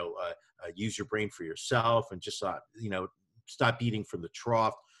 use your brain for yourself and just, stop eating from the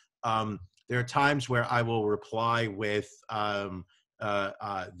trough. There are times where I will reply with,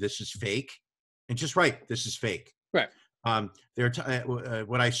 this is fake, and just write, this is fake. Right.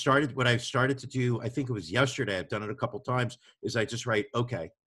 What I've started to do, I think it was yesterday, I've done it a couple times, is I just write, okay,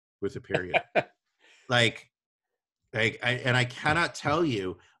 with a period. And I cannot tell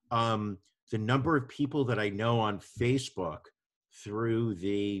you the number of people that I know on Facebook through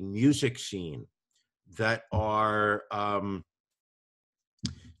the music scene that are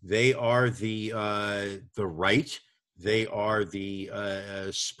they are the right. They are the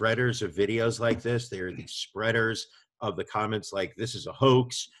spreaders of videos like this. They are the spreaders of the comments like this is a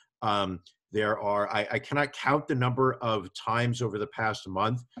hoax. There are, I cannot count the number of times over the past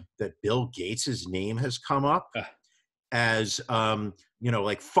month that Bill Gates's name has come up as,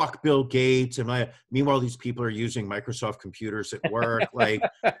 like fuck Bill Gates. And meanwhile, these people are using Microsoft computers at work.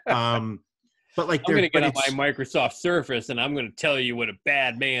 But like, I'm going to get on my Microsoft Surface and I'm going to tell you what a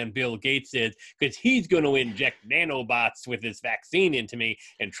bad man Bill Gates is, because he's going to inject nanobots with his vaccine into me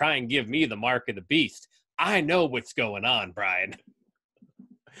and try and give me the mark of the beast. I know what's going on, Brian.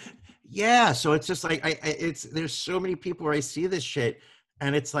 Yeah. So it's just like, there's so many people where I see this shit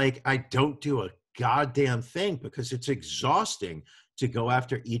and it's like, I don't do a goddamn thing because it's exhausting to go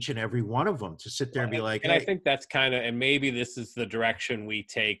after each and every one of them, to sit there and be like, and I think that's kind of, and maybe this is the direction we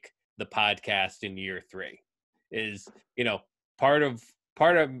take the podcast in year 3 is, part of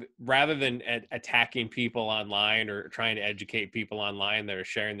rather than attacking people online or trying to educate people online that are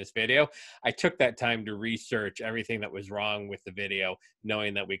sharing this video, I took that time to research everything that was wrong with the video,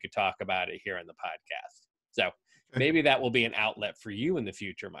 knowing that we could talk about it here on the podcast. So maybe that will be an outlet for you in the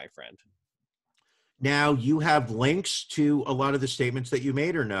future, my friend. Now, you have links to a lot of the statements that you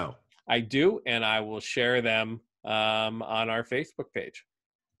made, or no? I do, and I will share them on our Facebook page.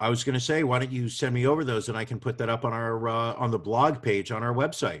 I was going to say, why don't you send me over those and I can put that up on our on the blog page on our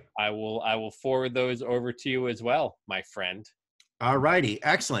website. I will forward those over to you as well, my friend. All righty.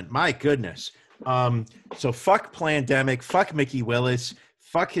 Excellent. My goodness. So fuck PlanDemic, fuck Mickey Willis,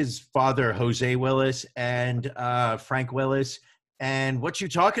 fuck his father, Jose Willis, and Frank Willis. And what you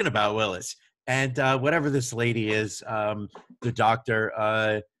talking about, Willis? And whatever this lady is, the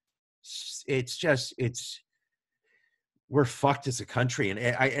doctor, we're fucked as a country.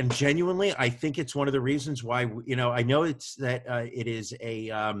 And genuinely, I think it's one of the reasons why, I know it's that it is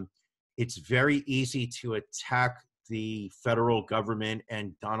it's very easy to attack the federal government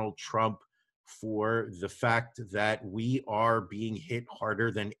and Donald Trump for the fact that we are being hit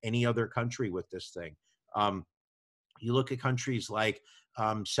harder than any other country with this thing. You look at countries like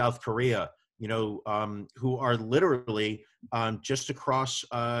South Korea, who are literally just across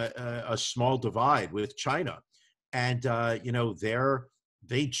a small divide with China. And,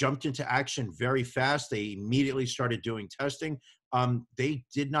 they jumped into action very fast. They immediately started doing testing. They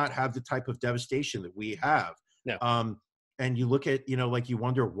did not have the type of devastation that we have. No. And you look at, you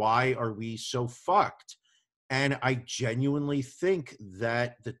wonder, why are we so fucked? And I genuinely think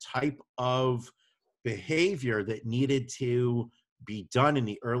that the type of behavior that needed to be done in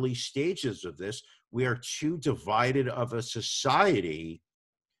the early stages of this, we are too divided of a society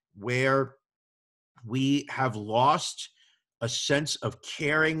where we have lost a sense of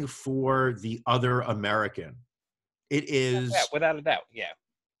caring for the other American. It is, without a doubt. Yeah.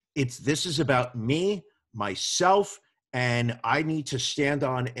 This is about me, myself, and I need to stand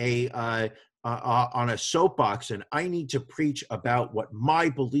on a soapbox and I need to preach about what my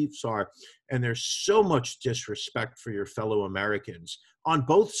beliefs are. And there's so much disrespect for your fellow Americans on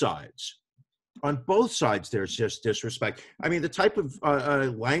both sides. On both sides, there's just disrespect. I mean, the type of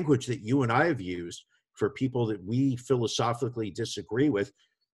language that you and I have used for people that we philosophically disagree with,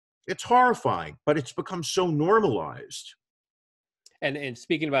 it's horrifying, but it's become so normalized. And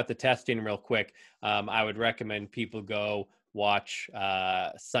speaking about the testing real quick, I would recommend people go watch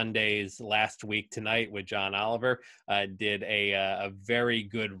Sunday's Last Week Tonight with John Oliver. Did a very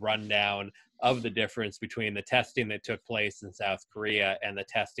good rundown of the difference between the testing that took place in South Korea and the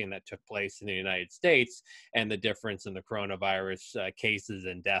testing that took place in the United States, and the difference in the coronavirus cases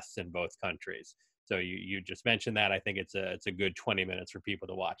and deaths in both countries. So you just mentioned that. I think it's a good 20 minutes for people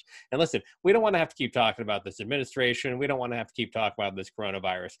to watch. And listen, we don't want to have to keep talking about this administration. We don't want to have to keep talking about this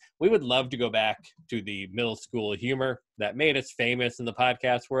coronavirus. We would love to go back to the middle school humor that made us famous in the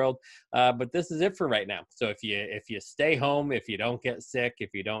podcast world. But this is it for right now. So if you stay home, if you don't get sick,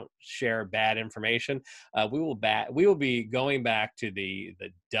 if you don't share bad information, we will be going back to the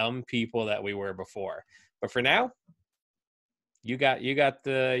dumb people that we were before. But for now, you got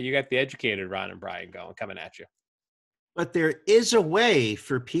the educated Ron and Brian coming at you. But there is a way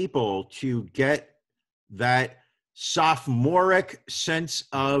for people to get that sophomoric sense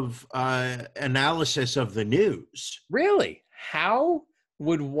of analysis of the news. Really? How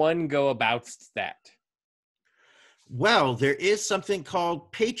would one go about that? Well, there is something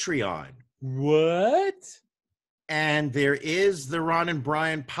called Patreon. What? And there is the Ron and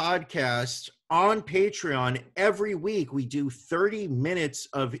Brian podcast on Patreon. Every week we do 30 minutes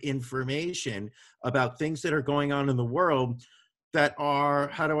of information about things that are going on in the world that are,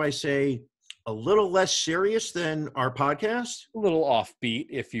 how do I say, a little less serious than our podcast. A little offbeat,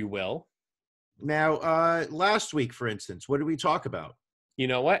 if you will. Now, last week, for instance, what did we talk about? You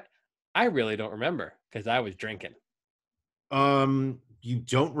know what? I really don't remember because I was drinking. You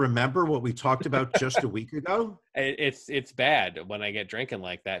don't remember what we talked about just a week ago? It's bad when I get drinking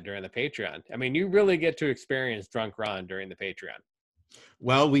like that during the Patreon. I mean, you really get to experience Drunk Ron during the Patreon.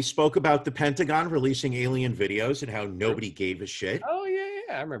 Well, we spoke about the Pentagon releasing alien videos and how nobody gave a shit. Oh,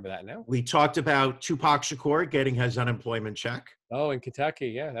 yeah, I remember that now. We talked about Tupac Shakur getting his unemployment check. Oh, in Kentucky,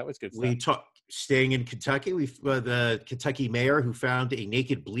 yeah, that was good stuff. We talked staying in Kentucky. The Kentucky mayor who found a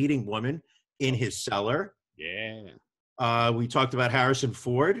naked, bleeding woman in his cellar. Yeah. We talked about Harrison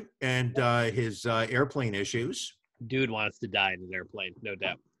Ford and his airplane issues. Dude wants to die in an airplane, no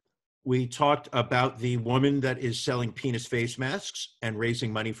doubt. We talked about the woman that is selling penis face masks and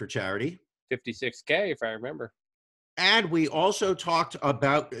raising money for charity. $56K, if I remember. And we also talked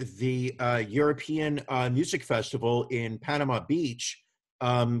about the European Music Festival in Panama Beach,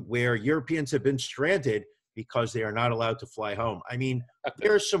 where Europeans have been stranded because they are not allowed to fly home. I mean,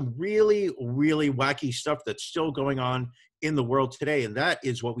 there's some really, really wacky stuff that's still going on in the world today, and that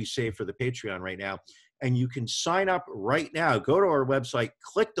is what we save for the Patreon right now. And you can sign up right now. Go to our website,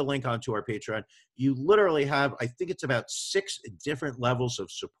 click the link onto our Patreon. You literally have, I think it's about 6 different levels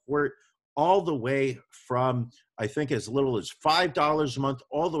of support, all the way from, I think, as little as $5 a month,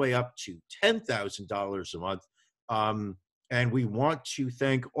 all the way up to $10,000 a month. And we want to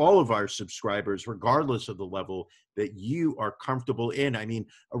thank all of our subscribers, regardless of the level that you are comfortable in. I mean,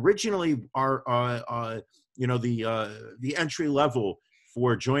 originally, our the entry level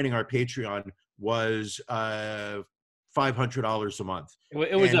for joining our Patreon was $500 a month.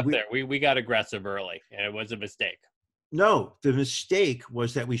 It was up there. We got aggressive early, and it was a mistake. No, the mistake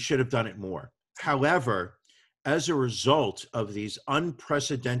was that we should have done it more. However, as a result of these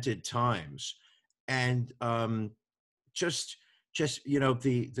unprecedented times, and just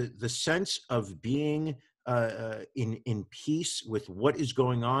the sense of being in peace with what is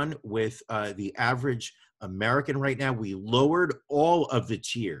going on with the average American right now, we lowered all of the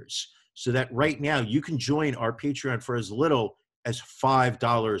tiers so that right now you can join our Patreon for as little as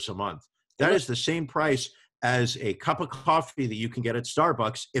 $5 a month. That is the same price as a cup of coffee that you can get at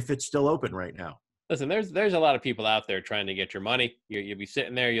Starbucks if it's still open right now. Listen, there's a lot of people out there trying to get your money. You'll be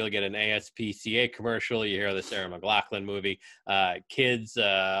sitting there, you'll get an ASPCA commercial, you hear the Sarah McLachlan movie. Kids,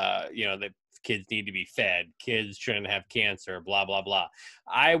 the kids need to be fed. Kids shouldn't have cancer, blah, blah, blah.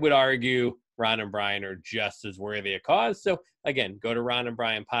 I would argue Ron and Brian are just as worthy a cause. So again, go to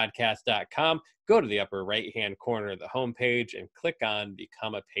ronandbrianpodcast.com, go to the upper right-hand corner of the homepage and click on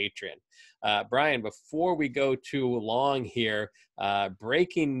Become a Patron. Brian, before we go too long here,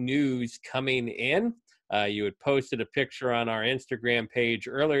 breaking news coming in. You had posted a picture on our Instagram page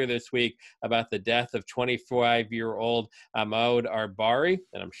earlier this week about the death of 25-year-old Ahmaud Arbari,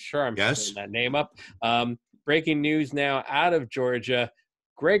 and I'm sure I'm saying that name up. Breaking news now out of Georgia.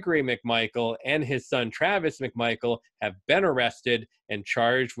 Gregory McMichael and his son Travis McMichael have been arrested and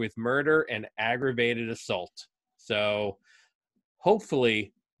charged with murder and aggravated assault. So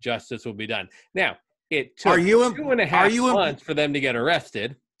hopefully justice will be done. Now, it took 2.5 months for them to get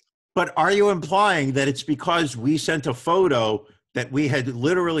arrested. But are you implying that it's because we sent a photo that we had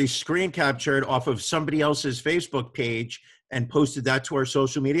literally screen captured off of somebody else's Facebook page and posted that to our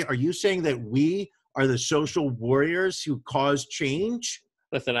social media? Are you saying that we are the social warriors who cause change?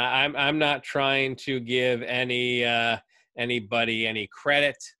 Listen, I'm not trying to give anybody any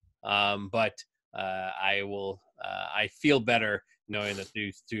credit, but I will. I feel better knowing that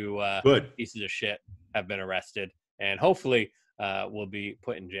these two pieces of shit have been arrested, and hopefully will be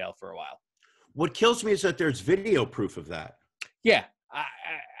put in jail for a while. What kills me is that there's video proof of that. Yeah,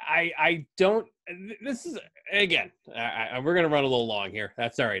 I don't. This is again. We're gonna run a little long here.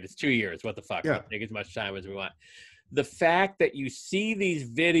 That's all right. It's 2 years. What the fuck? Yeah. We'll take as much time as we want. The fact that you see these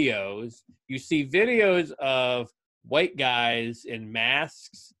videos, of white guys in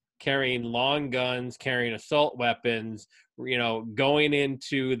masks carrying long guns, carrying assault weapons, going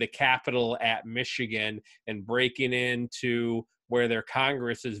into the Capitol at Michigan and breaking into where their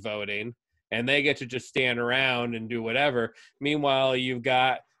Congress is voting, and they get to just stand around and do whatever. Meanwhile, you've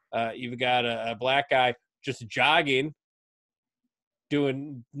got a black guy just jogging,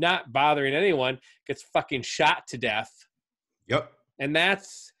 not bothering anyone, gets fucking shot to death. Yep. And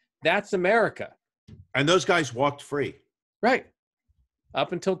that's America. And those guys walked free. Right.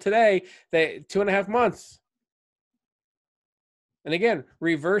 Up until today, 2.5 months. And again,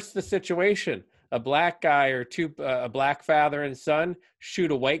 reverse the situation. A black guy or a black father and son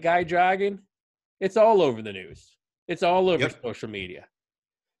shoot a white guy jogging. It's all over the news. It's all over social media.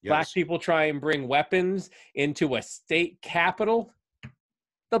 Yes. Black people try and bring weapons into a state capitol.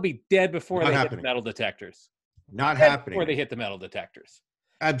 They'll be dead before they hit the metal detectors. Not happening. Before they hit the metal detecters.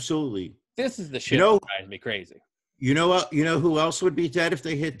 Absolutely. This is the shit that drives me crazy. You know what? You know who else would be dead if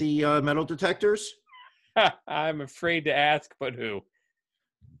they hit the metal detectors? I'm afraid to ask, but who?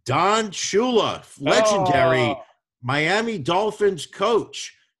 Don Shula, legendary Miami Dolphins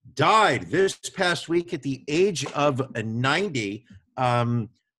coach, died this past week at the age of 90.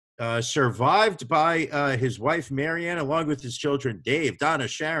 Survived by his wife, Marianne, along with his children, Dave, Donna,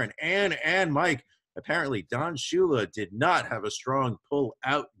 Sharon, Ann, and Mike. Apparently, Don Shula did not have a strong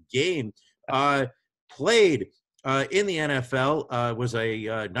pull-out game. Played in the NFL, was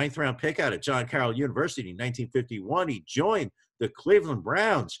a ninth-round pick out at John Carroll University in 1951. He joined the Cleveland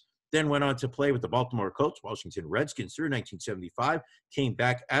Browns, then went on to play with the Baltimore Colts, Washington Redskins through 1975, came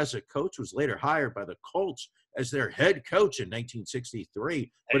back as a coach, was later hired by the Colts as their head coach in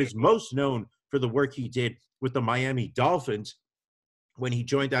 1963, but is most known for the work he did with the Miami Dolphins when he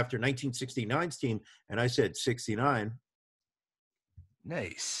joined after 1969's team, and I said 69.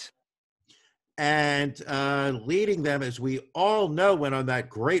 Nice. And leading them, as we all know, went on that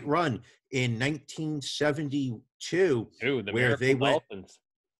great run in 1972, where they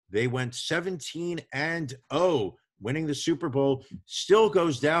went 17-0, winning the Super Bowl. Still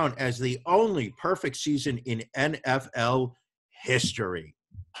goes down as the only perfect season in NFL history.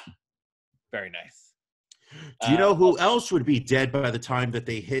 Very nice. Do you know who else would be dead by the time that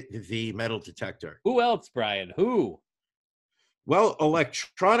they hit the metal detector? Who else, Brian? Who? Well,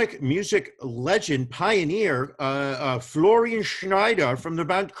 electronic music legend, pioneer, Florian Schneider from the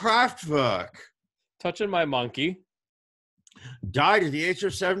band Kraftwerk. Touching my monkey. Died at the age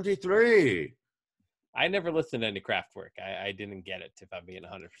of 73. I never listened to any Kraftwerk. I didn't get it, if I'm being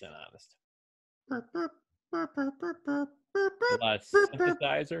 100% honest. A lot of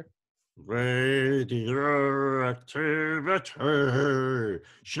synthesizer. Radioactivity.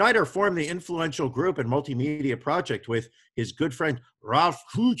 Schneider formed the influential group and multimedia project with his good friend Ralph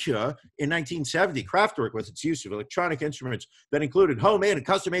Kucha in 1970. Kraftwerk, with its use of electronic instruments that included homemade and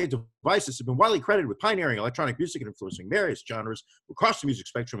custom-made devices, have been widely credited with pioneering electronic music and influencing various genres across the music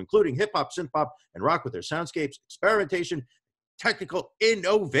spectrum, including hip-hop, synth-pop, and rock with their soundscapes, experimentation, technical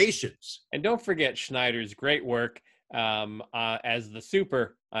innovations. And don't forget Schneider's great work as the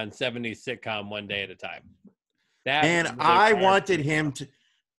super on 70s sitcom One Day at a Time. I wanted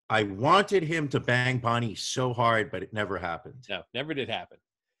him to bang Bonnie so hard, but it never happened. No, never did happen.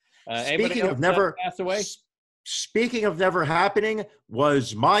 Speaking of never happening,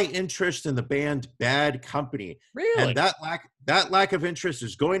 was my interest in the band Bad Company. Really? And that lack of interest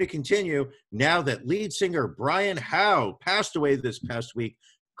is going to continue now that lead singer Brian Howe passed away this past week,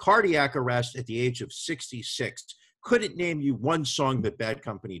 cardiac arrest at the age of 66. Couldn't name you one song that Bad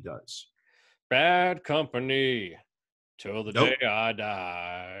Company does. Bad Company, till the day I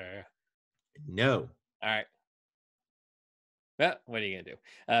die. No. All right. Well, what are you gonna do?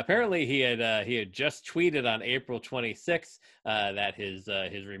 Apparently, he had just tweeted on April 26th that his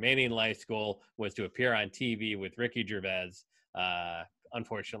remaining life goal was to appear on TV with Ricky Gervais.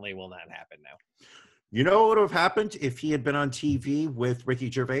 Unfortunately, will not happen now. You know what would have happened if he had been on TV with Ricky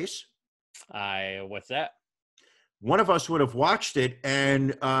Gervais? What's that? One of us would have watched it,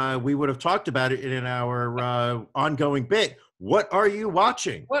 and we would have talked about it in our ongoing bit. What are you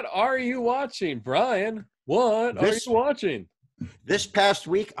watching? What are you watching, Brian? What are you watching? This past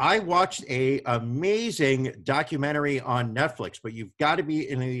week, I watched an amazing documentary on Netflix, but you've got to be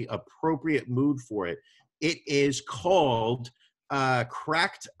in the appropriate mood for it. It is called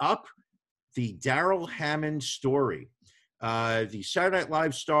Cracked Up, the Darrell Hammond Story. The Saturday Night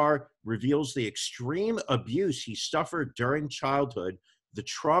Live star reveals the extreme abuse he suffered during childhood, the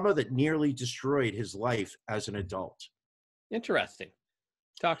trauma that nearly destroyed his life as an adult. Interesting.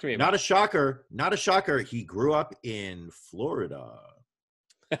 Talk to me about Not a shocker. Not a shocker. He grew up in Florida.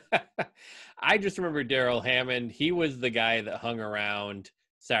 I just remember Daryl Hammond. He was the guy that hung around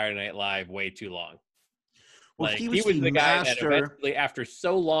Saturday Night Live way too long. Well, Like, he was the guy that master. eventually, after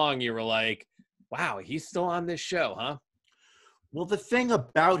so long, you were like, wow, he's still on this show, huh? Well, the thing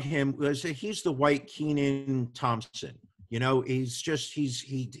about him was that he's the white Kenan Thompson. You know, he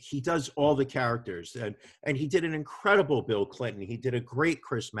does all the characters, and he did an incredible Bill Clinton. He did a great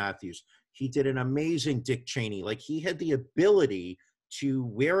Chris Matthews. He did an amazing Dick Cheney. Like, he had the ability to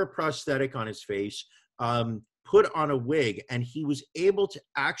wear a prosthetic on his face, put on a wig, and he was able to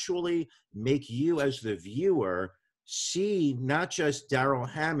actually make you as the viewer see not just Daryl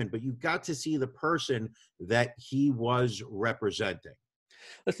Hammond, but you got to see the person that he was representing.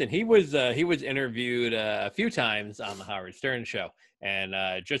 Listen, he was interviewed a few times on the Howard Stern show, and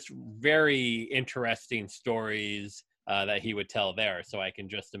just very interesting stories that he would tell there. So I can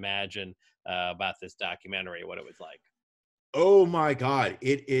just imagine about this documentary, what it was like. Oh my God.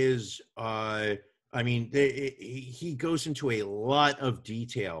 It is, he goes into a lot of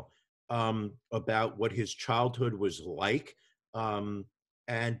detail about what his childhood was like, and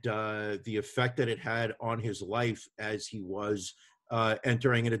the effect that it had on his life as he was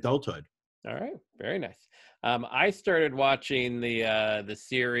entering an adulthood. All right, very nice. I started watching the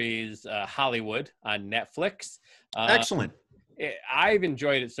series Hollywood on Netflix. Excellent. I've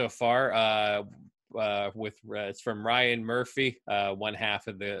enjoyed it so far. It's from Ryan Murphy, one half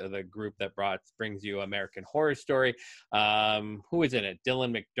of the group that brings you American Horror Story. Who is in it?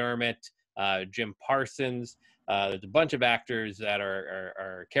 Dylan McDermott, Jim Parsons. There's a bunch of actors that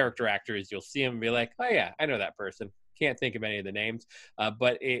are character actors. You'll see them and be like, oh yeah, I know that person. Can't think of any of the names,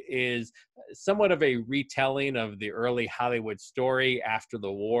 but it is somewhat of a retelling of the early Hollywood story after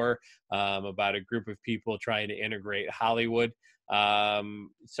the war, about a group of people trying to integrate Hollywood. So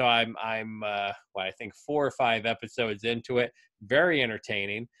I'm I think 4 or 5 episodes into it. Very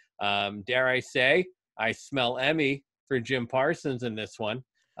entertaining. Dare I say, I smell Emmy for Jim Parsons in this one.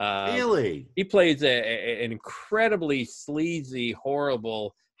 Really? He plays an incredibly sleazy,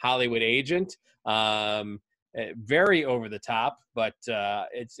 horrible Hollywood agent. Very over the top, but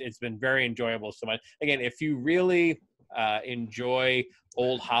it's been very enjoyable so much. Again, if you really enjoy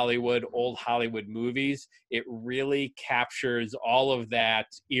old Hollywood movies, it really captures all of that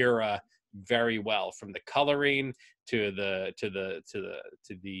era very well, from the coloring to the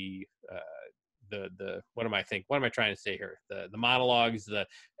what am I trying to say here? The monologues,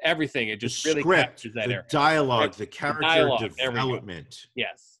 everything. It just really captures that era. Dialogue, the character development.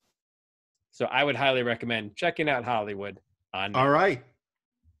 Yes. So I would highly recommend checking out Hollywood on Netflix. All right.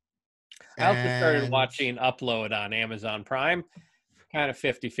 I also started watching Upload on Amazon Prime. Kind of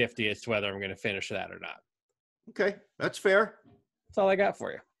 50-50 as to whether I'm going to finish that or not. Okay, that's fair. That's all I got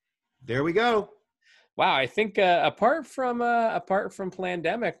for you. There we go. Wow, I think apart from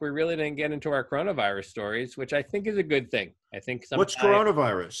PlanDemic, we really didn't get into our coronavirus stories, which I think is a good thing. I think what's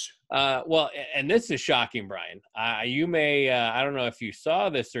coronavirus? Well, and this is shocking, Brian. You may I don't know if you saw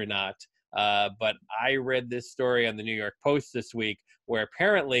this or not, but I read this story on the New York Post this week, where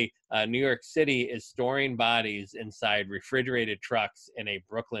apparently New York City is storing bodies inside refrigerated trucks in a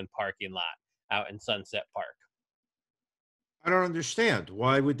Brooklyn parking lot out in Sunset Park. I don't understand.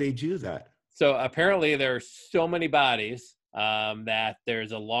 Why would they do that? So apparently there are so many bodies that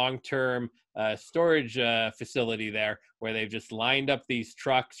there's a long-term storage facility there where they've just lined up these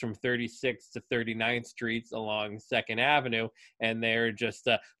trucks from 36th to 39th Streets along 2nd Avenue, and they're just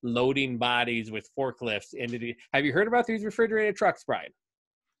loading bodies with forklifts into the... Have you heard about these refrigerated trucks, Brian?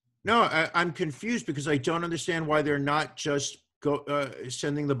 No, I'm confused because I don't understand why they're not just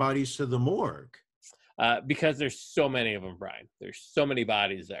sending the bodies to the morgue. Because there's so many of them, Brian. There's so many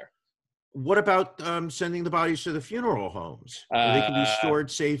bodies there. What about sending the bodies to the funeral homes where they can be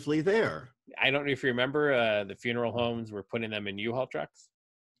stored safely there? I don't know if you remember, the funeral homes were putting them in U-Haul trucks.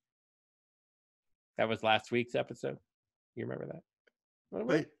 That was last week's episode. You remember that?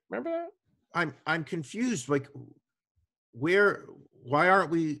 Remember that? I'm confused. Like, why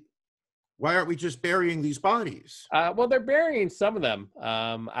aren't we just burying these bodies? Well, they're burying some of them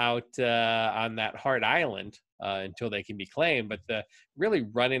out on that Hart Island until they can be claimed, but the really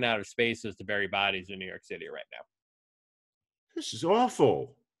running out of spaces to bury bodies in New York City right now. This is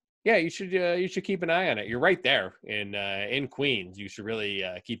awful. Yeah, you should keep an eye on it. You're right there in Queens. You should really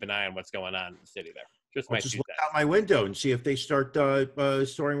keep an eye on what's going on in the city there. I'll just look out my window and see if they start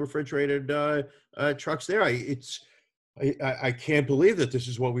storing refrigerated trucks there. I can't believe that this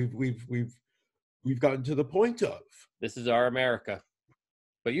is what we've gotten to the point of. This is our America.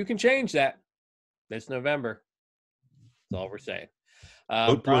 But you can change that this November. That's all we're saying.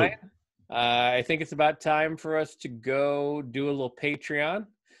 Brian, I think it's about time for us to go do a little Patreon.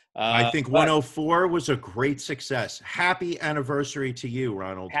 I think 104 was a great success. Happy anniversary to you,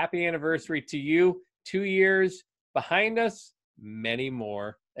 Ronald. Happy anniversary to you. 2 years behind us, many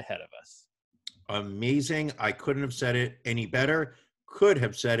more ahead of us. Amazing. I couldn't have said it any better. Could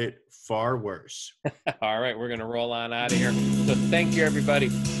have said it far worse. All right, we're going to roll on out of here. So thank you, everybody.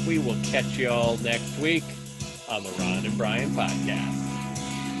 We will catch you all next week on the Ron and Brian podcast.